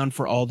ground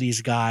for all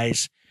these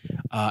guys.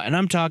 And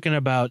I'm talking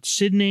about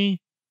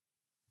Sidney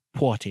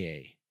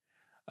Poitier.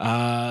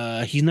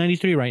 He's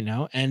 93 right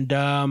now.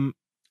 And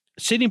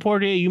Sidney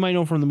Poitier, you might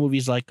know from the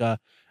movies like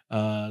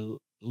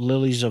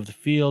Lilies of the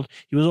Field.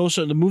 He was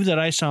also, the movie that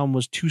I saw him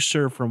was To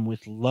Serve From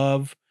With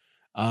Love.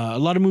 A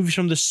lot of movies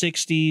from the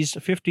 60s,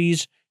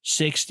 50s,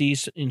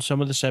 60s, in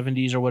some of the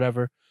 70s or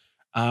whatever.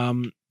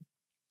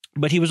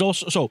 But he was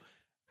also, so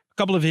a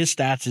couple of his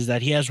stats is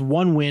that he has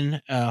one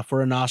win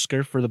for an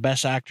Oscar for the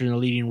best actor in a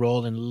leading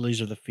role in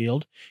Lilies of the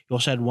Field. He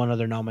also had one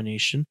other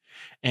nomination.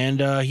 And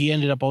he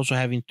ended up also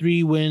having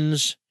 3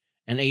 wins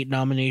and 8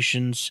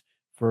 nominations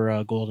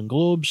for Golden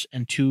Globes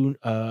and 2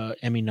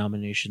 Emmy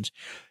nominations.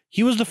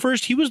 He was the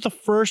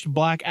first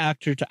black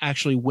actor to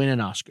actually win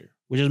an Oscar,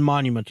 which is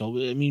monumental.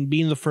 I mean,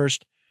 being the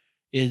first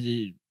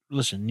is,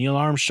 listen, Neil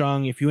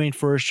Armstrong, if you ain't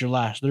first, you're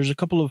last. There's a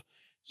couple of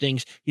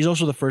things. He's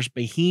also the first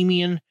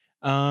Bahamian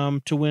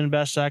to win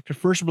Best Actor,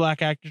 first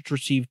black actor to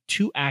receive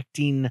 2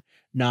 acting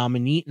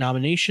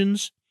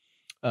nominations,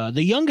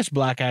 the youngest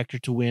black actor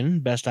to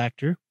win Best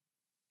Actor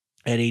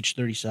at age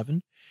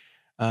 37.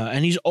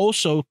 And he's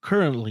also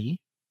currently,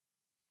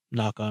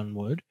 knock on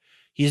wood,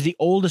 he's the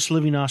oldest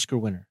living Oscar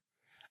winner.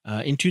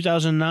 In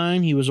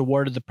 2009, he was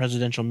awarded the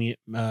Presidential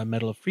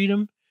Medal of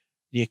Freedom,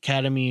 the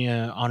Academy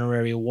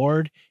Honorary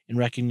Award, in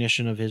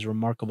recognition of his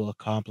remarkable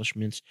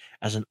accomplishments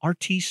as an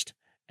artiste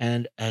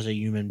and as a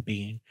human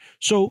being.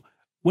 So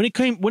when it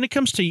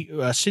comes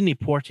to Sidney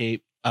Poitier,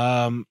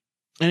 and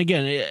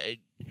again,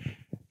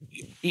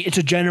 it's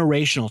a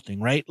generational thing,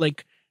 right?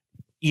 Like,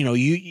 you know,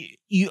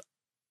 he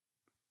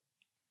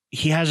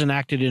hasn't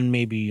acted in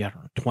maybe, I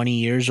don't know, 20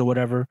 years or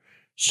whatever.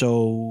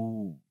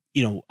 So,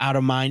 you know, out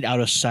of mind,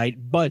 out of sight.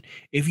 But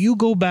if you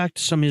go back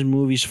to some of his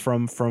movies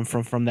from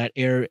that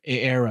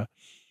era,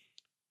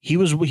 he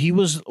was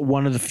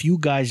one of the few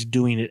guys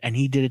doing it, and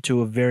he did it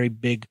to a very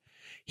big.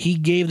 He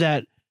gave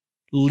that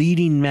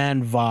leading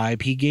man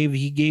vibe. He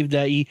gave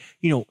that.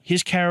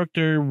 His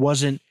character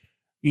wasn't,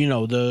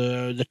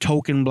 the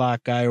token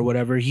black guy or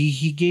whatever.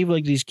 He gave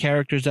like these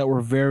characters that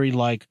were very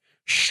like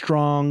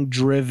strong,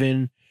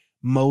 driven,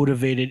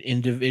 motivated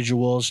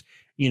individuals.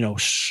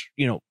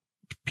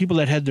 People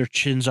that had their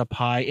chins up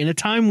high in a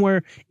time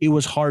where it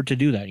was hard to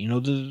do that.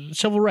 The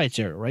civil rights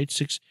era, right?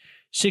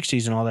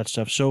 60s and all that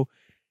stuff. So,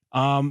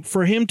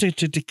 for him to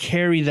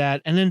carry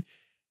that, and then,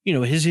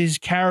 his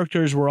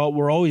characters were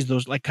always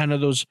those, like, kind of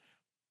those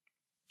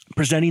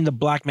presenting the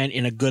black man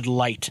in a good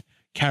light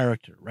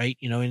character, right?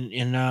 I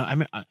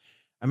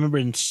remember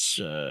in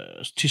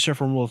To Serve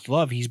From With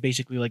Love, he's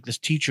basically like this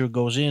teacher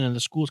goes in and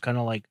the school's kind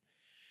of like,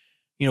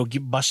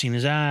 busting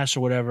his ass or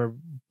whatever,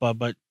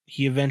 but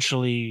he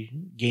eventually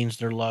gains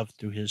their love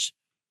through his.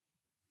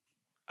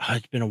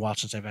 It's been a while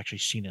since I've actually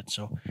seen it,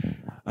 so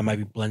I might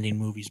be blending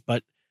movies.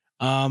 But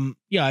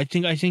yeah, I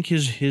think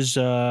his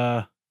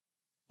in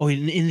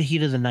the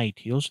Heat of the Night.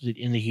 He also did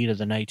In the Heat of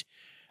the Night.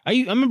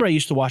 I remember I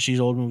used to watch these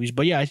old movies,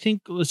 but yeah, I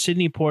think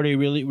Sidney Poitier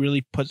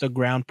really put the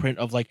ground print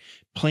of like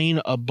playing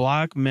a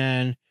black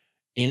man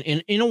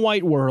in a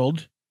white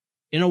world,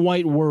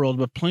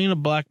 but playing a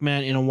black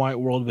man in a white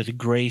world with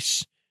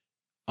grace,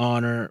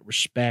 honor,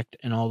 respect,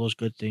 and all those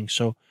good things.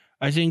 So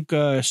I think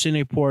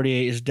Sidney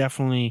Poitier is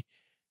definitely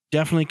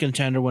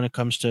contender when it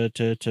comes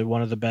to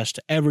one of the best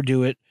to ever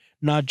do it,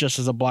 not just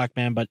as a black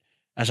man, but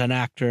as an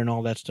actor and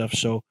all that stuff.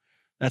 So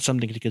that's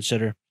something to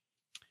consider.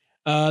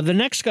 The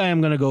next guy I'm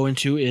going to go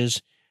into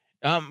is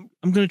I'm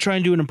going to try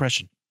and do an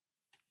impression.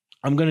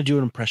 I'm going to do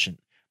an impression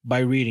by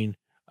reading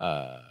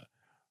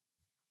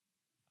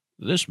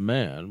this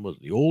man was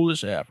the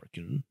oldest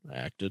African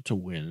actor to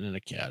win an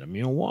Academy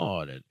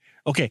Award.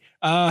 Okay,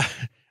 I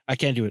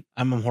can't do it.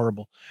 I'm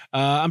horrible.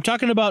 I'm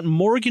talking about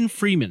Morgan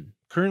Freeman,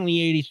 currently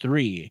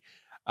 83.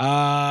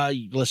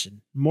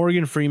 Listen,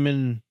 Morgan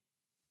Freeman,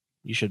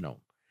 you should know.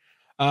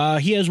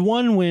 He has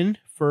one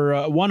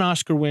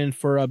Oscar win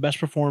for best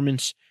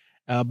performance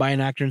by an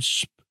actor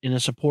in a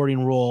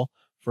supporting role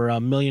for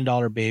 $1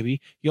 Million Baby.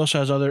 He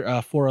also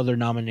has 4 other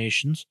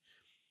nominations.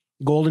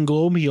 Golden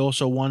Globe, he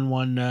also won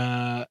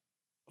one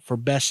for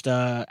best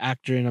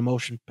actor in a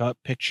motion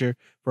picture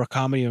for a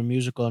comedy or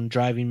musical in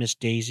Driving Miss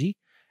Daisy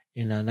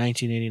in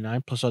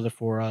 1989, plus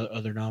 4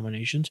 other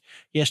nominations.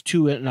 He has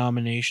 2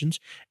 nominations.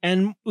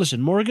 And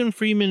listen, Morgan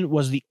Freeman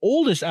was the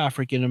oldest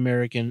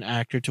African-American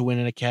actor to win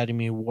an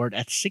Academy Award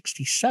at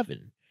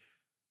 67.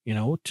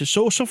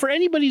 So for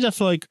anybody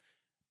that's like,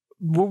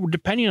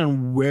 depending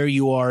on where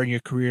you are in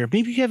your career,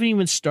 maybe you haven't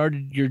even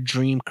started your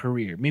dream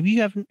career. Maybe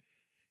you haven't,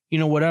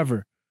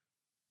 whatever.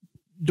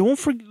 Don't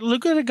forget,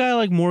 look at a guy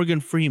like Morgan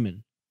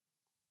Freeman,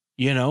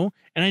 and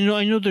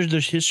I know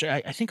there's history.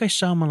 I think I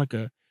saw him on like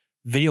a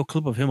video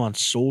clip of him on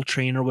Soul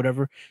Train or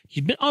whatever.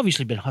 He's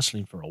obviously been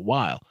hustling for a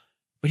while,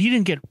 but he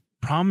didn't get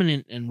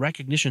prominent and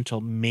recognition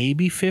until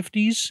maybe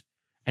 50s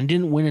and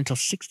didn't win until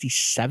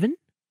 67.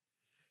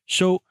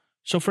 So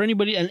for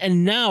anybody,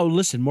 and now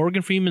listen,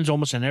 Morgan Freeman's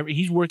almost on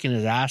he's working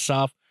his ass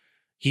off.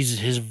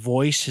 His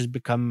voice has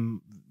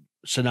become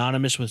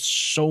synonymous with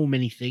so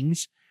many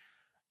things,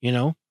 you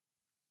know.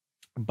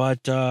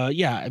 But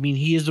yeah, I mean,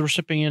 he is the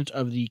recipient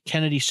of the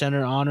Kennedy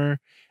Center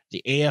Honor,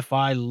 the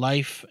AFI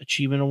Life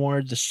Achievement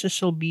Award, the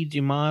Cecil B.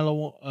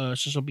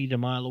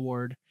 DeMille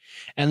Award,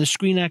 and the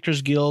Screen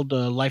Actors Guild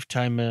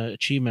Lifetime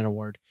Achievement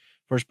Award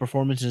for his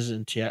performances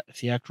in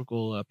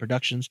theatrical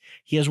productions.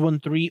 He has won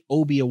 3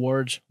 Obie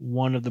Awards,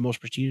 one of the most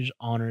prestigious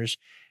honors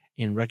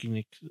in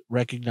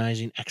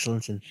recognizing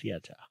excellence in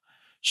theater.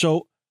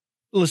 So,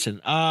 listen,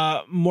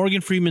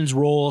 Morgan Freeman's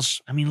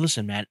roles. I mean,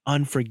 listen, man,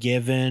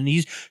 Unforgiven.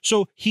 He's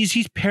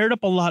paired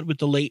up a lot with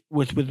the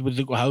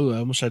I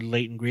almost said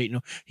late and great.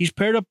 No, he's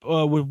paired up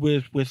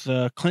with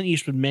Clint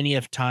Eastwood many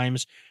of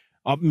times.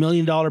 $1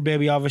 Million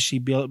Baby, obviously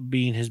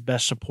being his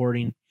best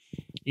supporting.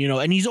 You know,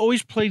 and he's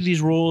always played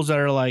these roles that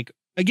are like,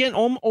 again,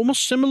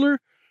 almost similar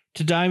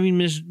to Diving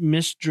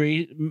Miss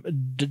Dre,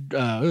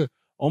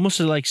 almost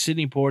like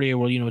Sidney Poitier.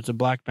 Well, you know, it's a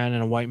black man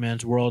in a white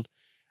man's world.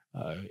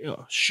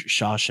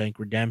 Shawshank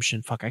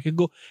Redemption. Fuck, I could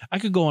go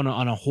on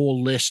a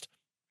whole list,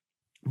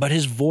 but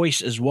his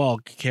voice as well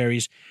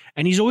carries,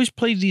 and he's always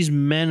played these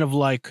men of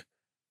like,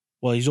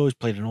 well, he's always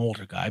played an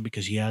older guy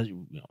because he has,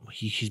 you know,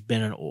 he's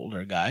been an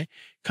older guy,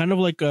 kind of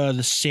like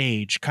the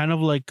Sage, kind of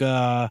like,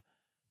 well,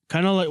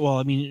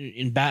 I mean,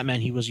 in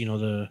Batman he was, you know,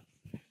 the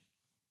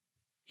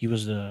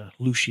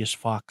Lucius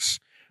Fox,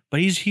 but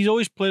he's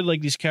always played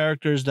like these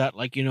characters that,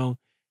 like, you know,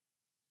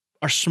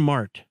 are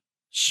smart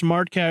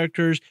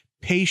characters,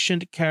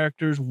 patient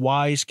characters,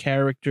 wise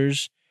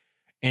characters,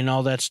 and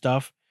all that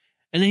stuff.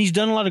 And then he's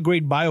done a lot of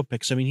great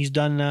biopics. I mean, he's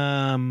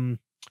done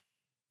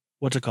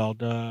what's it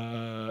called?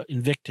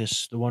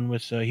 Invictus, the one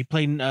with he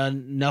played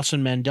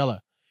Nelson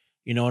Mandela,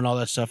 you know, and all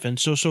that stuff. And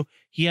so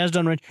he has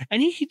done range,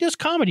 and he does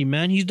comedy,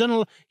 man. He's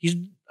done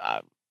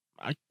I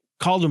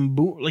called him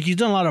he's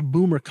done a lot of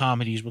boomer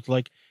comedies with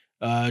like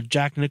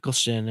Jack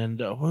Nicholson and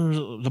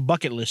The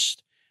Bucket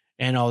List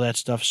and all that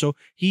stuff. So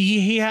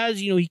he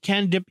has, you know, he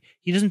can dip.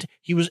 He doesn't.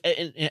 He was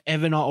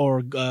Evan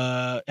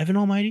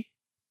Almighty.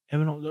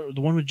 The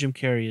one with Jim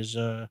Carrey is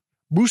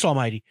Bruce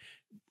Almighty.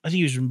 I think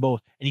he was in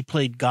both, and he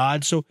played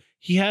God. So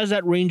he has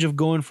that range of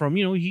going from,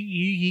 you know,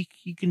 he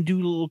can do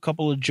a little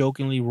couple of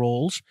jokingly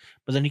roles,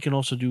 but then he can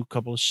also do a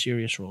couple of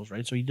serious roles,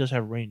 right? So he does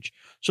have range.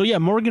 So yeah,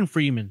 Morgan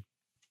Freeman,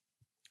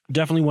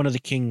 definitely one of the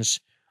kings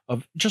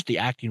of just the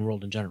acting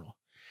world in general.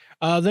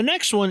 The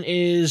next one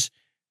is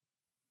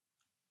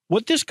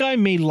what this guy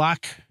may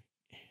lack,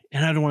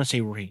 and I don't want to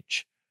say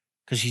range,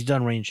 because he's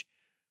done range.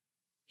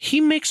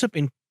 He makes up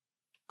in,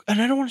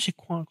 and I don't want to say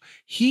quantity.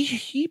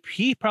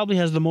 He probably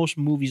has the most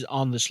movies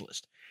on this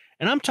list,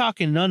 and I'm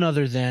talking none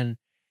other than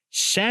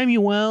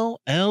Samuel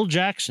L.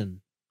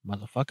 Jackson,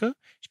 motherfucker.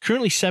 He's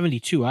currently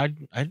 72. I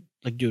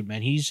like, dude,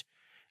 man.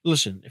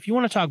 Listen. If you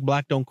want to talk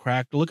black don't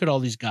crack, look at all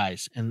these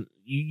guys, and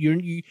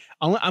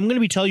I'm going to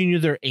be telling you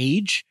their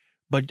age,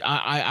 but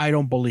I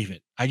don't believe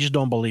it. I just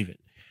don't believe it.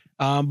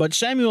 But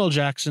Samuel L.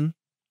 Jackson,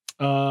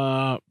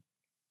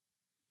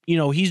 you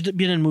know, he's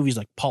been in movies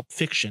like Pulp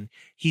Fiction.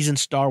 He's in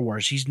Star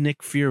Wars. He's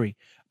Nick Fury.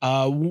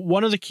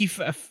 One of the key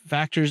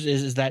factors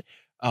is that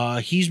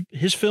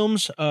his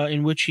films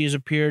in which he has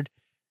appeared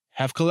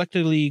have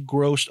collectively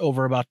grossed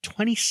over about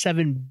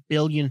 $27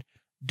 billion,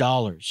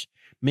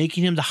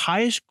 making him the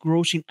highest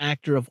grossing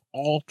actor of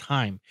all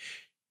time.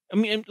 I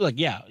mean, like,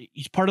 yeah,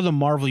 he's part of the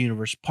Marvel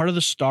universe, part of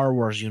the Star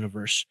Wars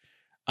universe.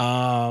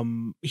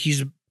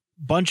 He's a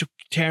bunch of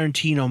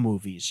Tarantino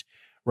movies,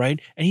 right?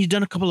 And he's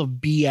done a couple of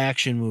B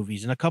action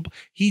movies and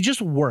he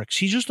just works.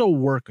 He's just a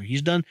worker.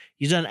 He's done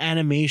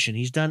animation.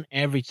 He's done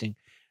everything.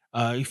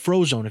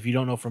 Frozone, if you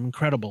don't know, from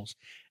Incredibles.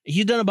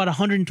 He's done about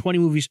 120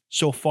 movies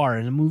so far,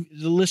 and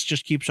the list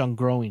just keeps on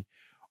growing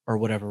or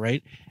whatever,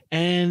 right?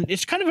 And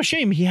it's kind of a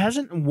shame he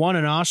hasn't won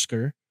an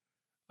Oscar.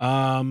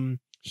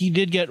 He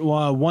did get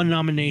one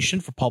nomination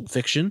for Pulp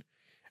Fiction,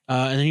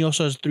 and then he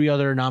also has 3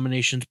 other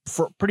nominations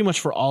for pretty much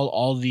for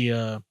all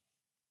the.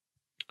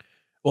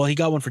 Well, he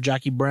got one for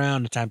Jackie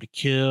Brown, A Time to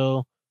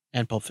Kill,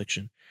 and Pulp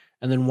Fiction,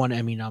 and then 1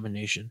 Emmy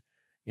nomination.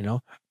 You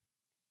know,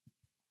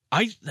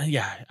 I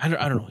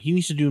don't know. He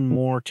needs to do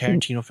more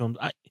Tarantino films.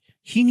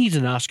 He needs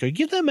an Oscar.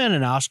 Give that man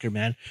an Oscar,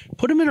 man.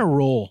 Put him in a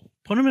role.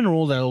 Put him in a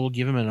role that will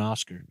give him an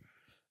Oscar.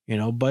 You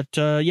know, but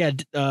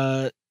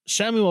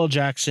Samuel L.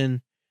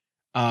 Jackson,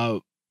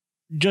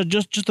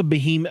 just a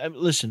behemoth.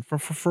 Listen,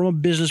 from a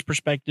business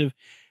perspective,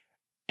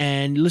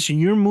 and listen,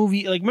 your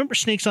movie, like, remember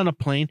Snakes on a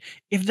Plane?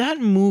 If that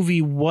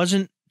movie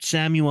wasn't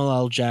Samuel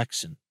L.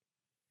 Jackson,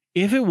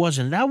 if it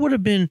wasn't, that would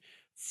have been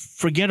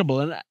forgettable.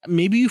 And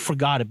maybe you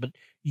forgot it, but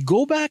you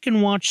go back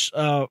and watch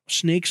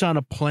Snakes on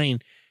a Plane,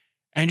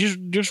 and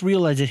just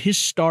realize that his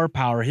star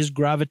power, his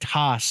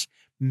gravitas,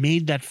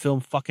 made that film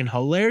fucking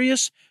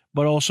hilarious,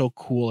 but also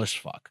cool as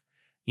fuck.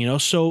 You know,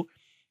 so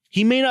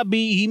He may not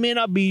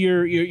be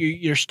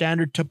your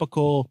standard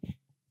typical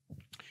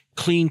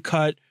clean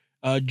cut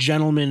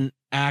gentleman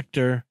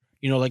actor,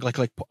 like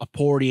a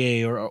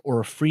Portier or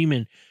a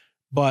Freeman,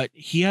 but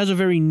he has a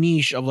very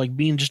niche of like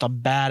being just a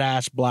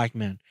badass black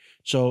man.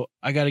 So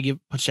I got to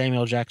put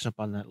Samuel Jackson up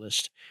on that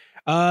list.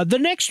 The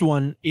next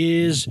one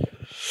is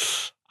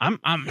I'm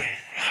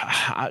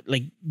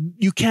like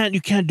you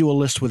can't do a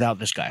list without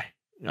this guy.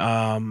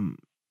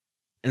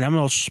 And I'm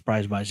also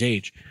surprised by his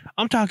age.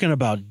 I'm talking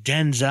about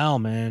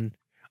Denzel, man.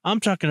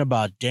 I'm talking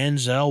about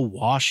Denzel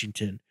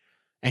Washington.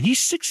 And he's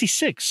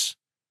 66.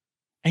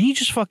 And he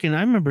just I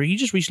remember he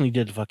just recently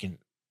did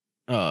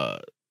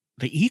The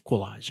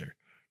Equalizer.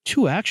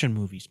 2 action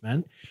movies,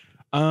 man.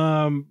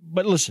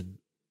 But listen,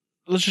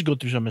 let's just go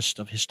through some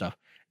of his stuff.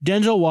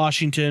 Denzel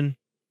Washington,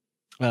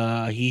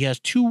 he has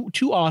two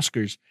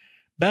Oscars.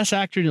 Best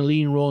actor in a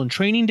leading role in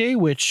Training Day,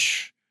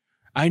 which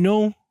I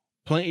know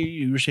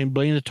you were saying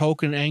playing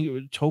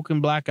the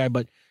token black guy,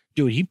 but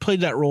dude, he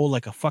played that role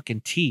like a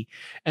fucking T.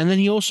 And then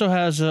he also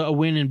has a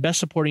win in Best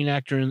Supporting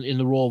Actor in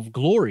the role of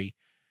Glory.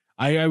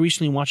 I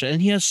recently watched it,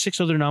 and he has 6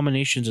 other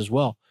nominations as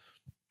well.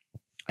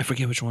 I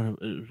forget which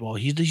one. Well,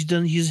 he's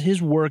done.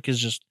 His work is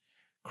just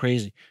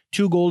crazy.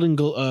 2 Golden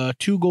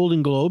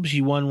Globes.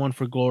 He won one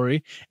for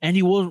Glory, and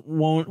he won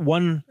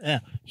one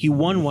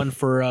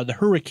for The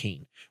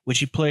Hurricane, which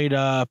he played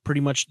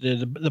pretty much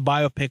the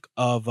biopic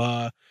of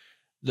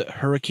the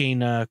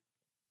Hurricane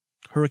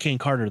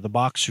Carter, the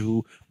boxer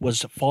who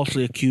was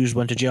falsely accused,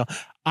 went to jail.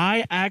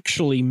 I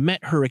actually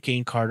met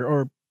Hurricane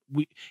Carter,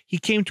 he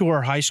came to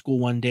our high school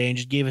one day and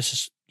just gave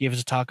us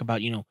a talk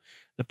about,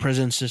 the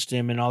prison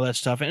system and all that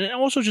stuff. And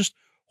also just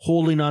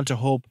holding on to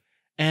hope.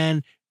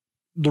 And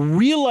the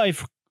real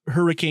life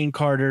Hurricane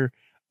Carter,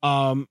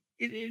 a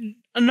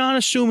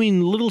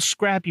non-assuming little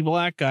scrappy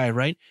black guy,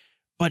 right?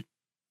 But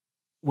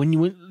when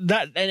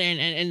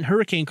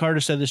Hurricane Carter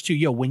said this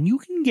too, when you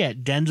can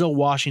get Denzel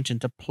Washington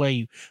to play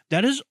you,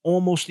 that is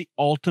almost the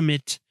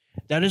ultimate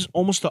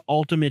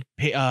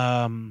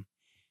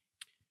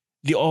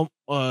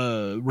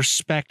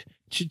respect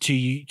to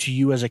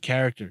you as a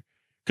character,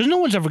 because no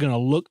one's ever gonna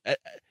look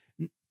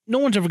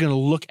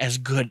as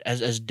good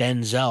as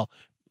Denzel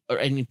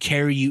and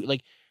carry you.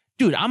 Like,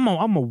 dude, I'm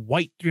a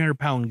white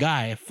 300-pound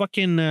guy. If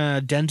fucking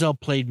Denzel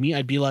played me,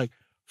 I'd be like,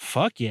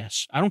 fuck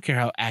yes. I don't care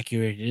how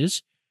accurate it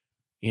is.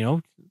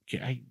 It'd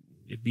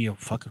be a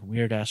fucking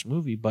weird ass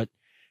movie, but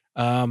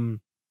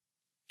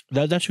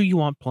that's who you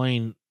want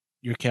playing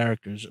your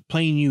characters,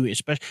 playing you.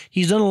 Especially,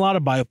 he's done a lot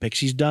of biopics.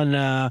 He's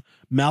done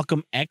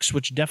Malcolm X,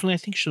 which definitely I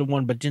think should have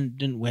won, but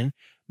didn't win.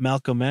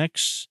 Malcolm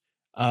X.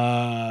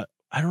 I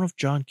don't know if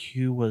John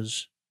Q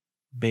was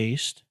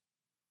based.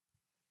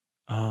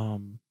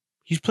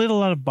 He's played a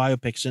lot of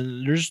biopics,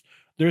 and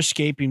they're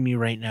escaping me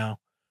right now.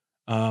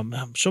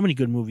 So many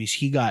good movies.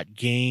 He got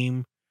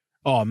Game.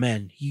 Oh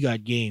man, he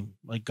got Game.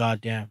 Like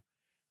goddamn,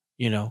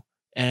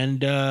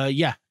 And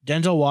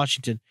Denzel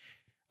Washington.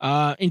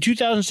 In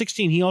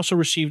 2016, he also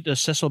received a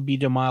Cecil B.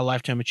 DeMille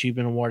Lifetime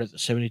Achievement Award at the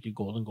 72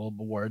 Golden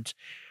Globe Awards.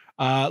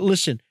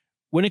 Listen,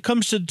 when it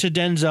comes to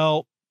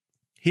Denzel,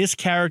 his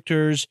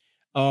characters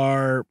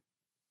there's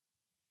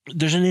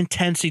an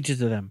intensity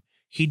to them.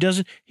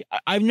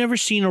 I've never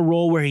seen a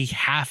role where he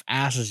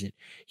half-asses it.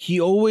 He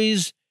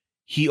always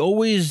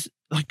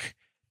like,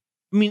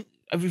 I mean,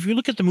 if you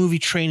look at the movie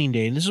Training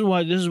Day, and this is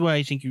why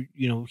I think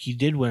he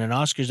did win an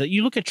Oscar, is that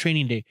you look at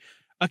Training Day,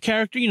 a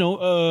character,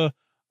 a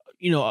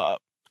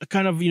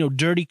kind of,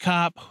 dirty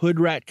cop, hood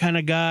rat kind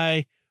of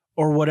guy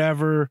or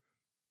whatever,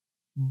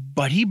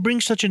 but he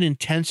brings such an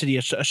intensity,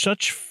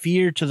 such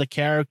fear to the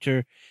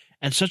character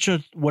and such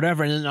a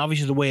whatever. And then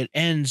obviously the way it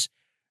ends,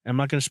 I'm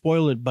not going to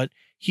spoil it, but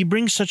he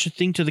brings such a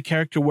thing to the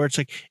character where it's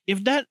like,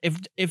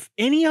 if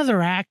any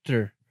other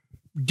actor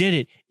did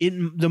it,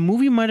 the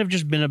movie might have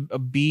just been a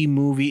B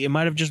movie. It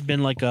might have just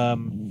been like, it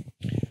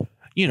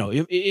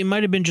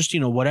might have been just,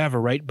 whatever.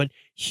 Right. But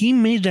he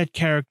made that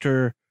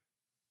character,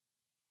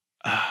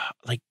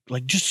 like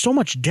just so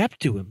much depth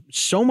to him,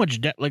 so much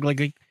depth,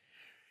 like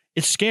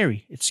it's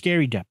scary. It's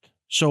scary depth.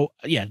 So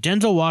yeah,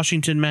 Denzel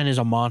Washington, man, is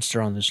a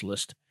monster on this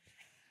list.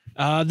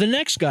 The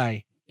next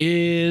guy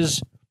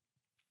is,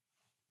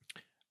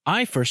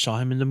 I first saw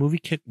him in the movie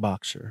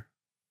Kickboxer.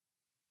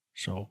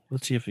 So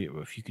let's see if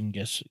you can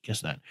guess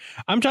that.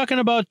 I'm talking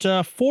about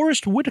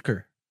Forrest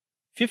Whitaker,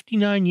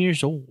 59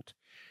 years old.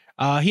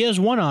 He has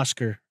 1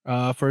 Oscar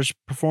for his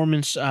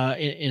performance for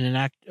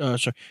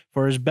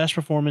his best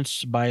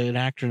performance by an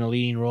actor in a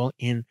leading role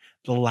in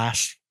The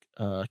Last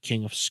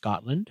King of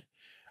Scotland.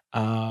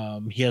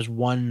 He has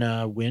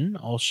 1 win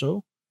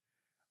also,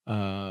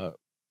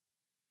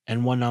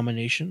 and 1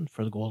 nomination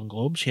for the Golden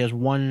Globes. He has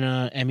 1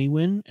 Emmy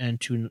win and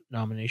 2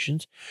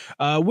 nominations.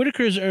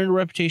 Whitaker has earned a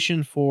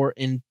reputation for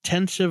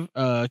intensive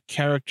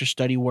character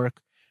study work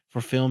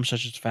for films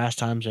such as Fast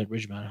Times at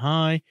Ridgemont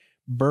High,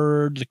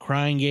 Bird, The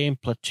Crying Game,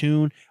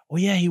 Platoon. Oh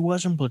yeah, he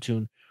was in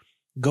Platoon.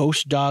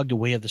 Ghost Dog, The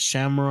Way of the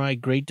Samurai,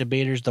 Great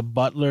Debaters, The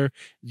Butler,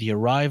 The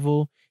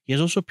Arrival. He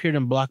has also appeared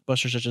in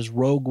blockbusters such as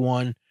Rogue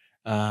One,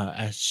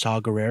 as Saw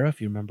Gerrera,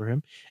 if you remember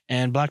him,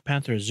 and Black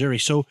Panther as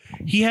Zuri. So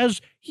he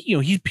has,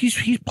 he's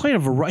played a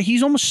variety.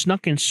 He's almost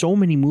snuck in so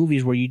many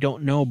movies where you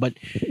don't know, but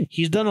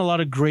he's done a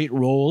lot of great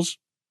roles.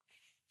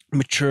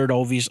 Matured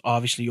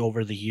obviously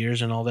over the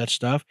years and all that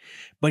stuff,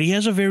 but he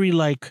has a very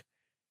like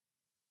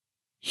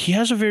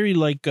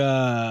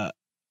I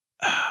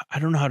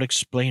don't know how to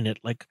explain it.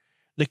 Like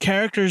the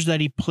characters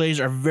that he plays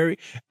are very,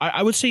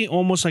 I would say he's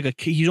almost like a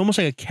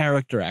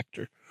character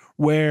actor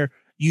where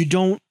you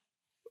don't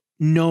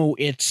know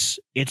it's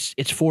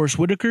Forrest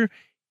Whitaker.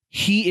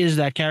 He is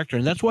that character,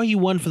 and that's why he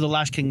won for The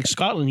Last King of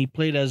Scotland. He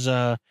played as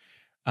I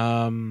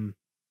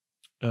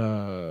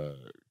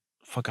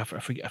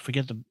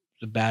forget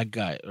the bad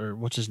guy, or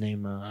what's his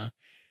name?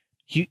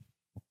 He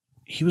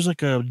was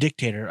like a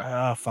dictator.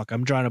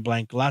 I'm drawing a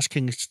blank. Last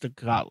King of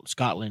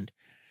Scotland.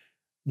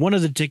 One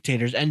of the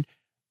dictators. And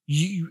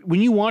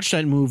when you watch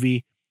that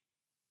movie,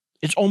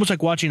 it's almost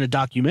like watching a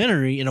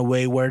documentary in a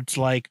way where it's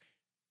like,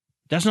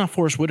 that's not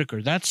Forrest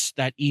Whitaker. That's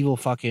that evil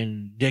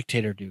fucking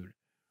dictator dude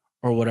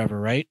or whatever,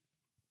 right?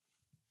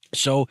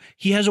 So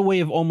he has a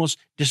way of almost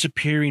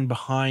disappearing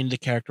behind the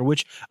character,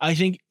 which I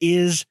think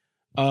is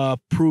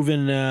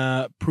proven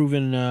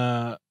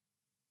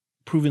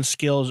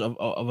skills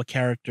of a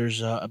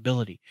character's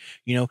ability.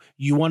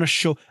 You want to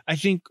show. I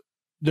think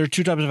there are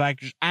two types of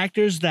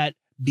actors that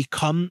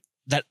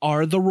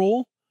are the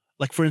role.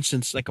 Like for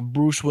instance, like a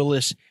Bruce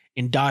Willis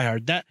in Die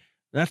Hard. That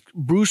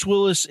Bruce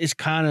Willis is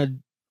kind of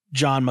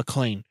John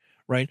McClane,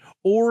 right?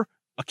 Or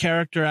a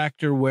character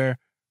actor where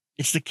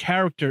it's the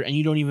character and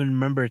you don't even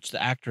remember it's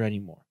the actor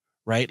anymore,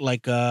 right?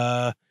 Like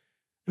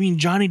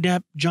Johnny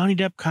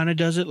Depp kind of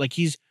does it. Like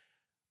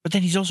but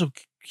then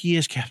he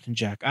is Captain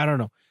Jack. I don't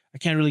know. I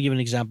can't really give an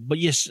example, but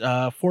yes,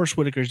 Forrest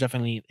Whitaker is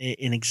definitely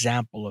an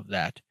example of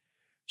that.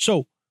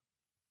 So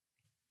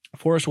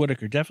Forrest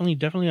Whitaker,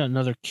 definitely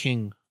another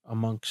king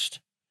amongst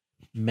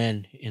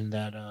men in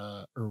that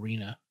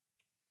arena.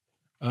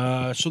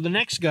 So the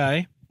next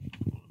guy,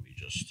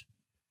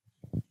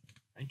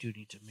 I do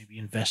need to maybe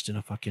invest in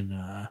a fucking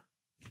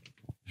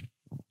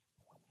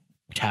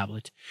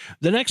tablet.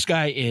 The next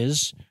guy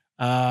is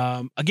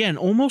again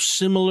almost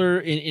similar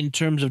in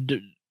terms of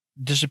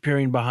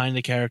disappearing behind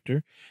the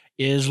character,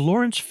 is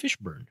Lawrence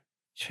Fishburne.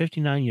 He's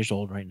 59 years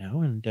old right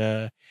now, and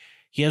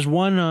he has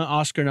one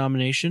Oscar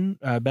nomination,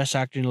 Best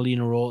Actor in a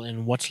Leading Role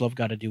in What's Love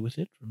Got to Do with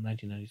It from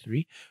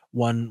 1993,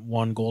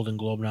 one Golden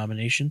Globe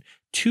nomination,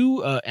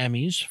 2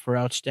 Emmys for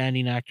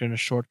Outstanding Actor in a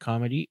Short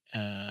Comedy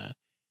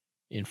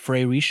in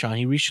Frey Rishon.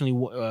 He recently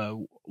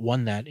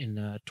won that in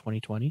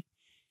 2020.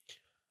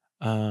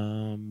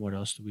 What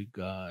else do we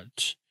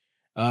got?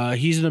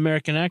 He's an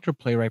American actor,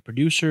 playwright,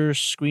 producer,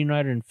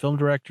 screenwriter, and film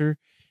director.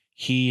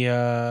 He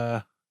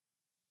has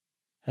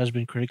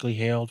been critically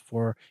hailed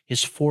for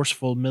his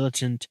forceful,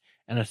 militant,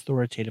 and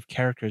authoritative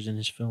characters in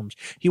his films.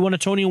 He won a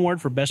Tony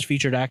Award for Best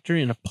Featured Actor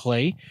in a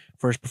Play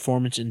for his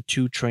performance in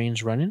 2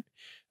 Trains Running.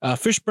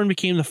 Fishburne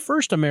became the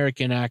first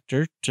African-American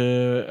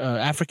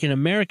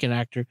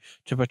actor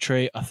to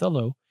portray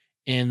Othello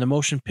in the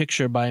motion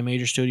picture by a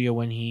major studio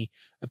when he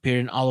appeared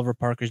in Oliver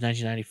Parker's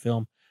 1990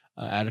 film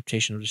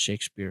adaptation of the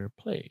Shakespeare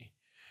play,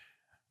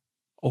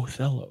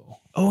 Othello.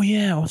 Oh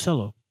yeah,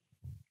 Othello.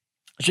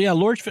 So yeah,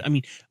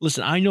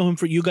 listen, I know him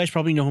you guys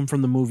probably know him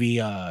from the movie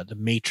The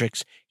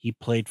Matrix. He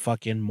played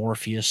fucking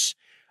Morpheus.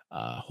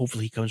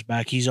 Hopefully he comes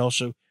back. He's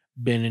also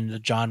been in the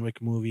John Wick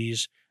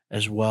movies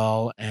as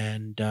well,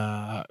 and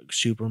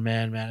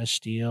Superman, Man of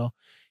Steel.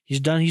 He's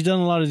done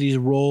a lot of these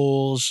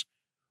roles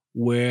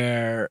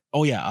where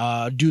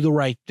Do the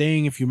Right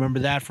Thing, if you remember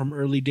that from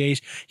early days.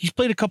 He's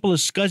played a couple of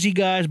scuzzy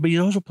guys, but he's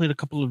also played a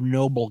couple of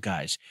noble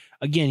guys.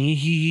 Again,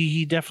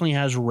 he definitely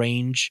has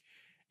range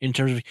in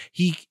terms of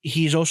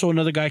he's also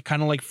another guy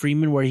kind of like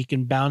Freeman, where he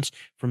can bounce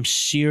from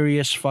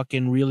serious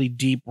fucking really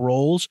deep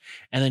roles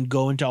and then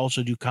go into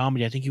also do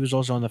comedy. I think he was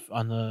also on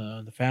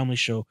the family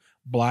show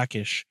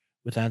Blackish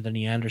with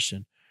Anthony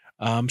Anderson.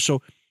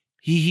 So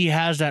he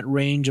has that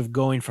range of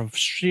going from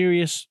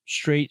serious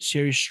straight,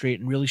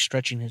 and really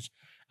stretching his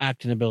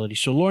acting ability.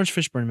 So Lawrence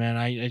Fishburne, man,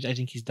 I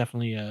think he's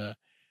definitely a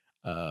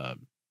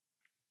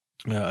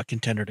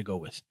contender to go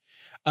with.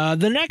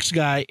 The next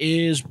guy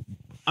is,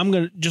 I'm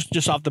gonna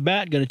just off the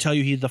bat gonna tell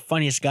you he's the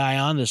funniest guy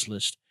on this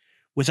list,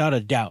 without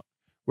a doubt.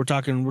 We're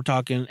talking,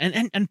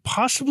 and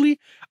possibly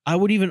I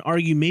would even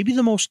argue maybe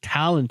the most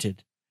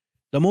talented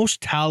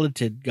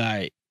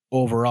guy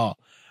overall.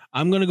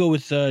 I'm gonna go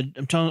with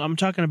I'm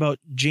talking about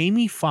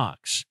Jamie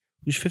Foxx,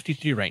 who's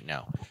 53 right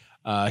now.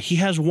 He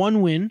has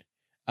 1 win,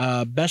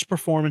 best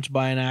performance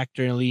by an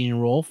actor in a leading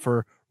role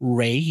for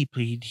Ray.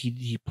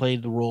 He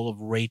played the role of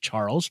Ray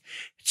Charles.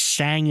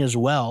 Sang as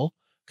well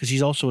because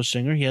he's also a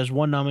singer. He has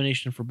 1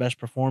 nomination for best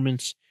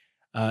performance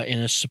in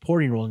a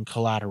supporting role in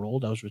Collateral.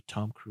 That was with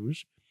Tom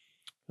Cruise.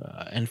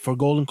 And for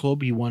Golden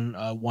Globe, he won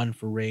 1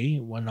 for Ray,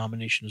 1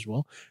 nomination as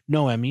well.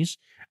 No Emmys,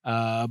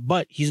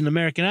 but he's an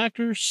American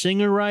actor,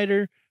 singer,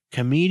 writer,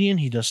 comedian.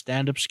 He does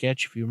stand-up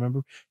sketch, if you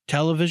remember,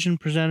 television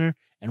presenter,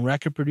 and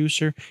record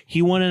producer.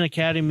 He won an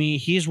Academy.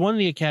 He has won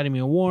the Academy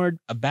Award,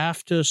 a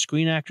BAFTA,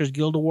 Screen Actors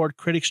Guild Award,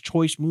 Critics'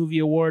 Choice Movie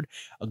Award,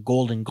 a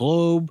Golden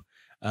Globe.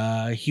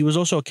 He was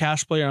also a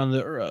cast player on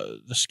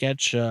the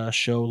sketch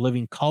show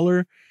Living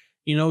Color.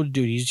 You know,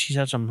 dude, he's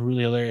had some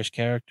really hilarious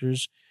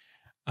characters.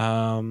 He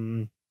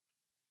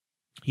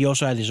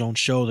also had his own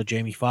show, the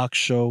Jamie Foxx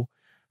Show.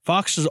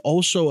 Fox is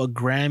also a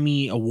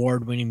Grammy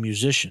award-winning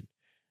musician.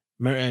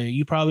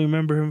 You probably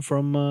remember him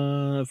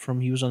from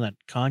he was on that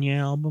Kanye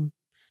album,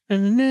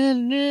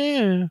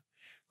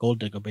 Gold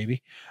Digger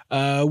Baby,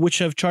 which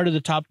have charted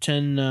the top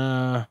 10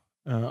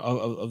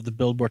 of the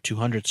Billboard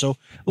 200. So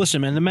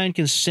listen, man, the man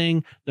can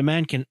sing, the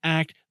man can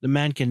act, the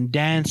man can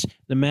dance,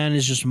 the man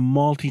is just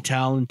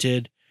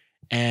multi-talented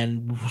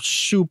and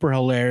super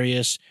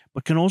hilarious,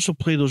 but can also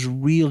play those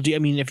real. I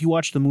mean, if you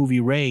watch the movie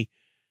Ray.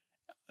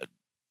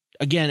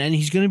 Again, and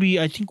he's going to be,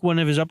 I think one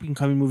of his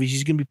up-and-coming movies,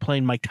 he's going to be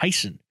playing Mike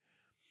Tyson.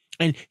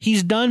 And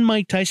he's done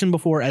Mike Tyson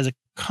before as a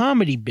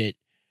comedy bit,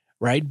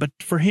 right? But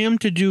for him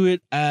to do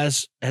it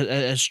as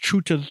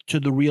true to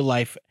the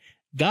real-life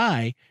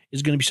guy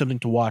is going to be something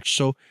to watch.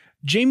 So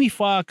Jamie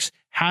Foxx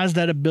has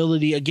that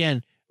ability.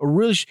 Again,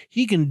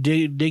 he can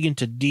dig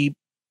into deep,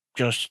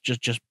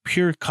 just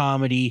pure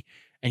comedy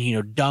and, you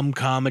know, dumb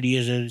comedy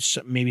as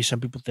maybe some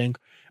people think.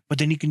 But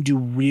then he can do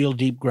real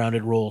deep,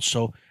 grounded roles.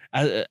 So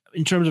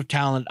in terms of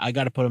talent, I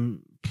got to put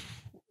him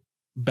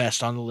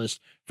best on the list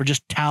for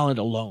just talent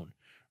alone,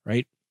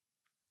 right?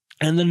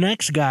 And the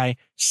next guy,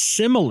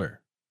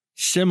 similar,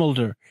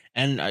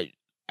 and I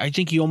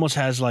think he almost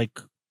has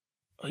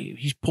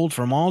he's pulled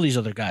from all these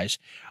other guys.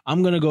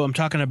 I'm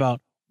talking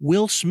about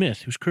Will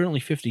Smith, who's currently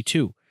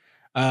 52.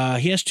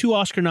 He has 2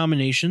 Oscar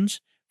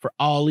nominations for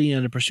Ali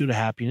and The Pursuit of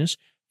Happiness,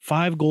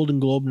 5 Golden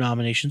Globe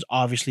nominations,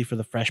 obviously for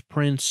The Fresh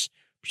Prince,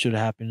 Pursuit of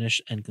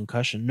Happiness, and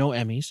Concussion. No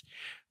Emmys.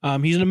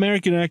 He's an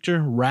American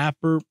actor,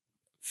 rapper,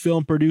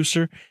 film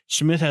producer.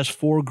 Smith has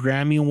 4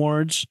 Grammy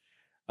Awards.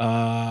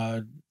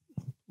 Going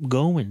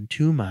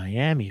to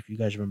Miami, if you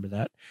guys remember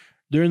that.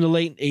 During the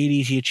late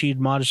 80s, he achieved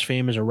modest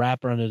fame as a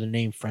rapper under the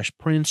name Fresh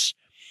Prince.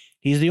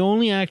 He's the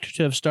only actor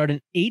to have starred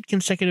in 8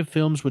 consecutive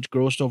films which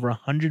grossed over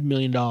 $100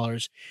 million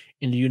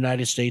in the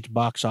United States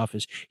box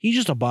office. He's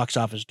just a box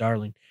office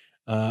darling.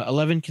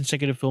 11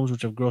 consecutive films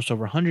which have grossed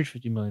over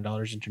 $150 million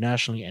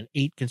internationally, and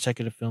 8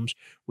 consecutive films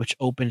which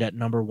opened at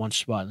number 1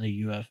 spot in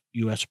the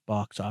U.S.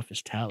 box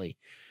office tally.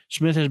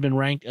 Smith has been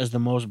ranked as the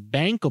most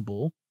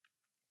bankable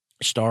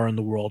star in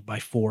the world by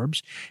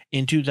Forbes.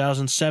 In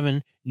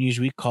 2007,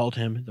 Newsweek called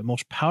him the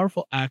most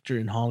powerful actor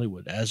in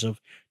Hollywood. As of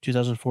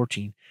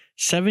 2014,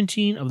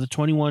 17 of the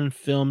 21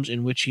 films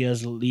in which he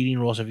has leading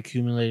roles have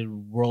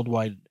accumulated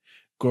worldwide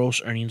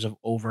gross earnings of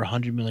over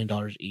 $100 million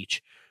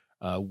each.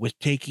 With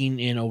taking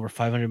in over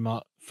 $500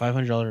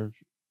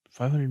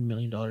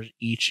 million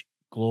each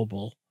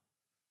global.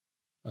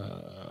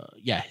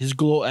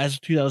 As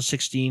of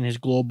 2016, his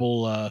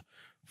global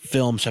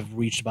films have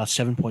reached about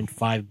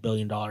 $7.5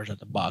 billion at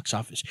the box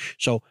office.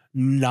 So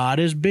not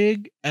as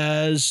big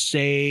as,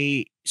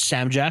 say,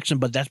 Sam Jackson,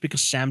 but that's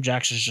because Sam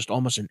Jackson is just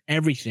almost in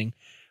everything.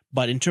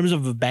 But in terms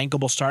of a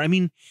bankable star, I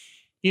mean,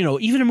 you know,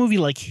 even a movie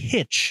like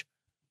Hitch,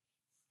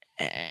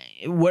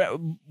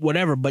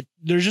 whatever, but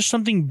there's just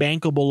something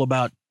bankable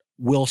about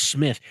Will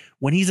Smith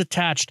when he's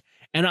attached.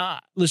 And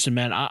listen,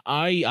 man,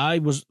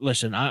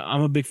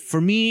 I'm a big,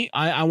 for me,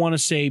 I want to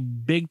say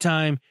big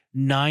time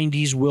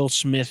 90s Will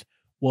Smith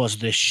was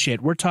this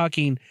shit. We're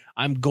talking,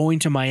 I'm Going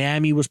to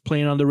Miami was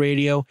playing on the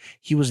radio.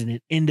 He was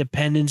in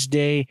Independence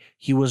Day.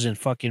 He was in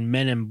fucking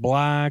Men in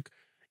Black.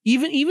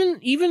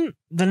 Even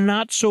the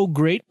not so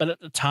great, but at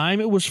the time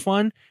it was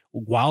fun,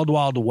 Wild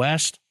Wild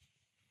West.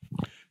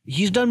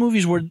 He's done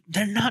movies where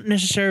they're not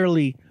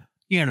necessarily,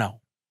 I'm not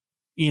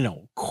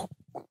going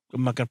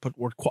to put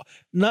word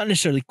not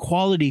necessarily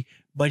quality,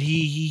 but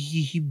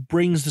he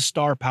brings the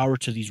star power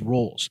to these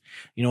roles.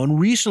 You know, and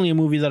recently a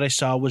movie that I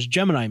saw was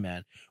Gemini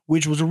Man,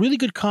 which was a really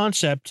good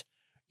concept,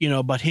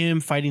 about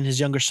him fighting his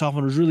younger self,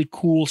 and it was really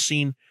cool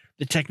seeing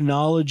the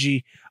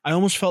technology. I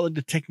almost felt like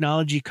the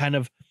technology kind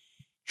of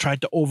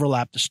tried to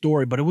overlap the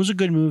story, but it was a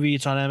good movie.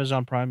 It's on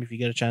Amazon Prime if you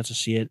get a chance to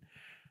see it.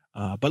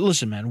 But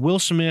listen, man, Will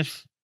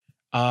Smith,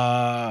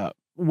 one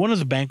of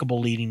the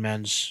bankable leading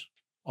men's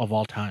of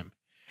all time.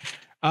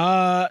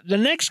 The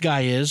next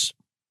guy is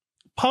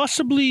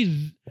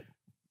possibly,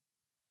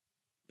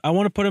 I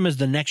want to put him as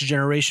the next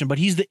generation, but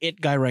he's the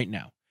it guy right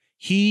now.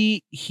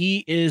 He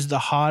is the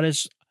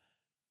hottest.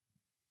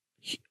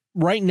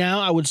 Right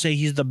now, I would say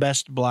he's the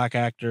best black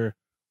actor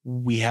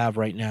we have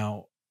right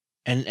now.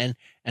 And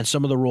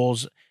some of the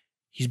roles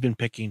he's been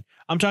picking.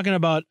 I'm talking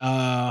about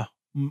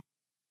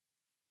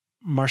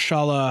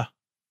Mahershala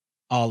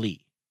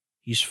Ali.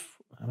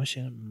 Am I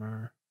saying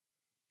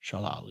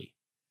Mahershala Ali?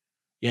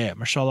 Yeah,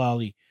 Mahershala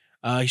Ali.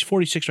 He's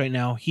 46 right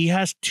now. He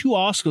has two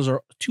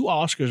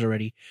Oscars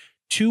already.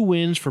 2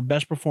 wins for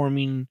best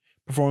performance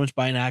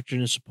by an actor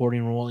in a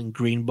supporting role in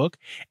Green Book,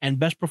 and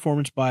best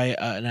performance by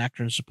an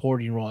actor in a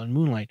supporting role in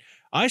Moonlight.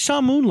 I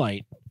saw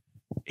Moonlight.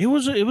 It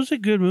was a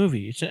good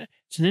movie. It's an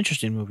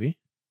interesting movie.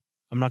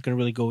 I'm not going to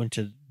really go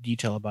into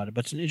detail about it,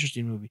 but it's an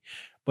interesting movie.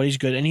 But he's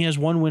good, and he has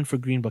one win for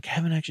Green Book. I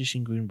haven't actually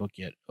seen Green Book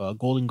yet.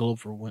 Golden Globe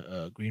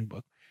for Green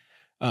Book.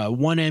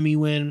 One Emmy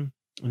win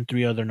and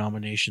 3 other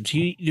nominations.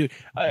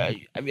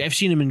 I've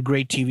seen him in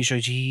great TV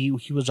shows.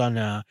 He was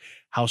on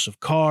House of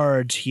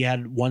Cards. He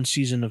had 1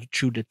 season of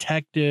True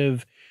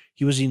Detective.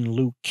 He was in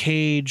Luke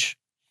Cage.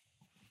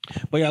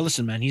 But yeah,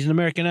 listen, man, he's an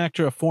American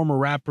actor, a former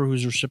rapper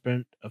who's a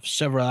recipient of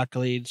several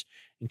accolades,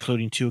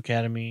 including 2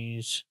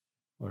 Academies.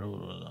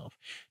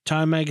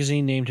 Time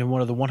magazine named him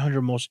one of the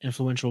 100 most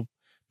influential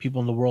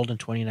people in the world in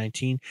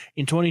 2019.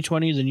 In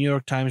 2020, the New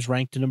York Times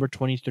ranked him number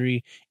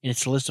 23 in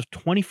its list of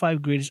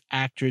 25 greatest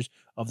actors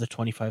of the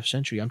 21st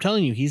century. I'm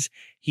telling you, he's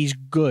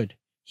good.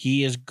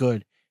 He is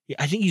good.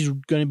 I think he's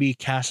going to be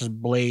cast as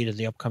Blade in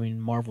the upcoming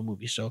Marvel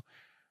movie, so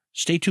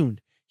stay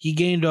tuned. He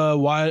gained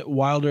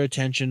wilder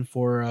attention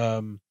for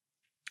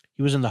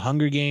he was in the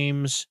Hunger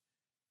Games.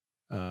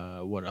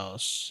 What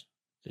else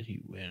did he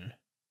win?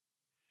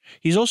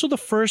 He's also the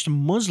first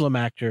Muslim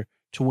actor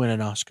to win an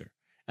Oscar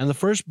and the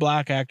first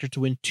black actor to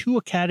win 2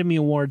 Academy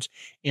Awards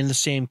in the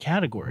same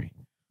category.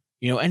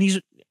 And he's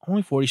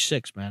only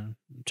 46, man.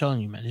 I'm telling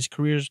you, man, his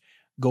career's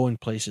going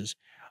places.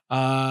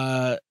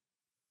 And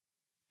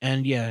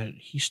yeah,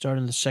 he starred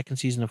in the 2nd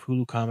season of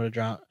Hulu comedy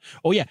drama.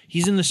 Oh yeah,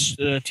 he's in this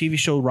TV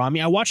show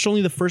Rami. I watched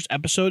only the first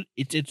episode.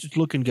 It's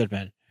looking good,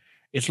 man.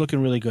 It's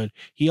looking really good.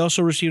 He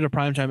also received a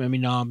Primetime Emmy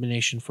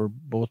nomination for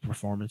both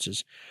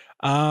performances.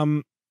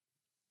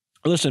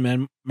 Listen,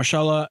 man,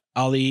 Mahershala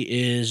Ali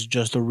is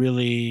just a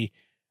really.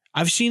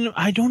 I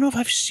don't know if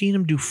I've seen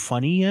him do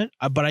funny yet,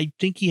 but I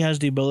think he has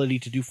the ability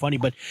to do funny.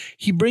 But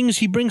he brings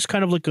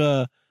kind of like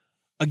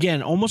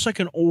almost like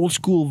an old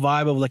school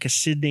vibe of like a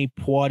Sidney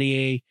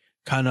Poitier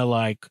kind of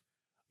like,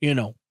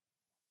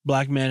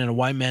 black man in a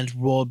white man's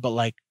role, but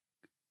like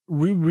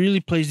really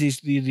plays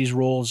these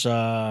roles.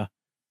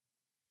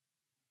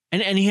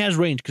 And he has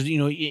range because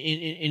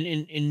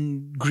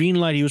in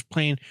Greenlight he was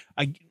playing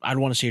I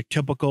don't want to say a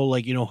typical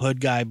like hood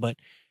guy, but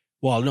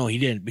well no he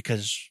didn't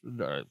because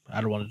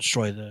I don't want to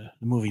destroy the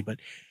movie, but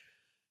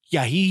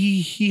yeah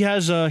he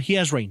has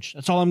range.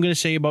 That's all I'm gonna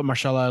say about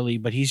Mahershala Ali.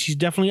 But he's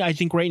definitely, I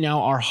think right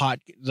now, our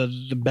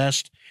the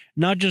best,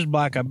 not just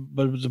black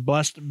but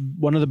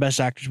one of the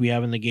best actors we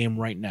have in the game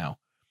right now.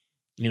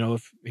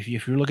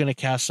 If you're looking to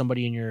cast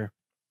somebody in your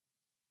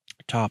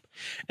top.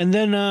 And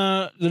then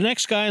the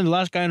next guy and the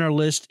last guy on our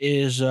list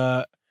is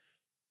I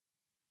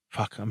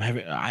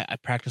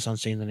practice on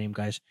saying the name,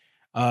 guys.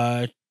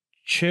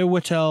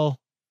 Chiwetel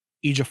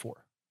Ejiofor.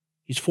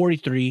 He's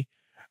 43.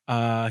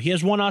 He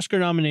has 1 Oscar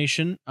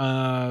nomination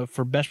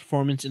for best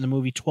performance in the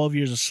movie 12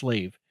 Years a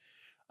Slave.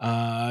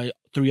 3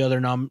 other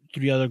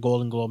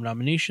Golden Globe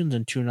nominations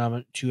and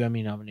 2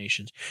 Emmy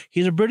nominations.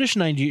 He's a British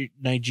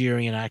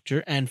Nigerian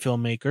actor and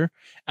filmmaker.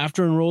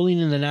 After enrolling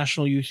in the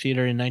National Youth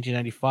Theatre in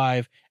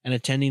 1995 and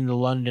attending the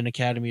London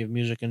Academy of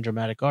Music and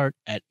Dramatic Art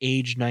at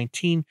age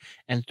 19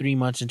 and 3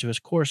 months into his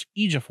course,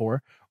 Ejiofor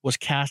was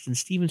cast by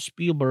Steven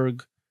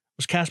Spielberg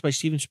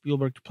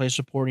to play a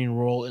supporting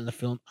role in the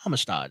film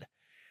Amistad.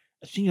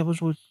 I think that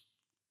was with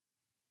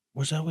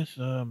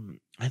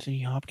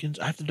Anthony Hopkins?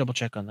 I have to double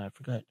check on that. I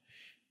forgot.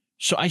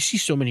 So I see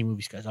so many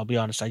movies, guys. I'll be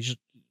honest. I just,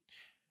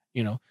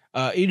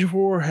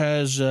 Ejiofor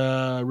has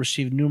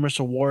received numerous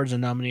awards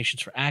and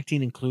nominations for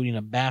acting, including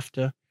a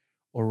BAFTA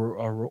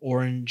or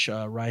Orange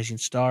Rising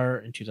Star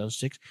in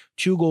 2006,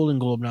 2 Golden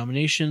Globe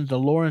nominations, the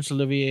Laurence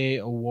Olivier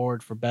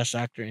Award for Best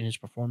Actor in his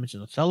performance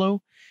in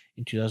Othello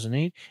in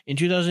 2008. In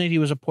 2008, he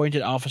was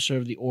appointed Officer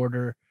of the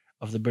Order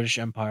of the British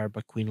Empire by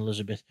Queen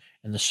Elizabeth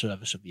in the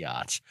service of the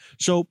arts.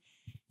 So,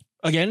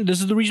 again, this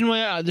is the reason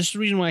why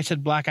I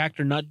said black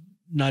actor, not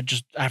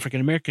just African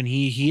American.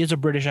 He is a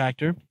British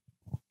actor.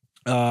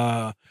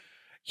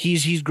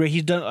 He's great.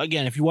 He's done,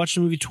 again, if you watch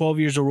the movie 12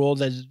 Years a Roll,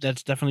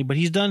 that's definitely. But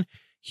he's done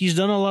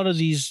a lot of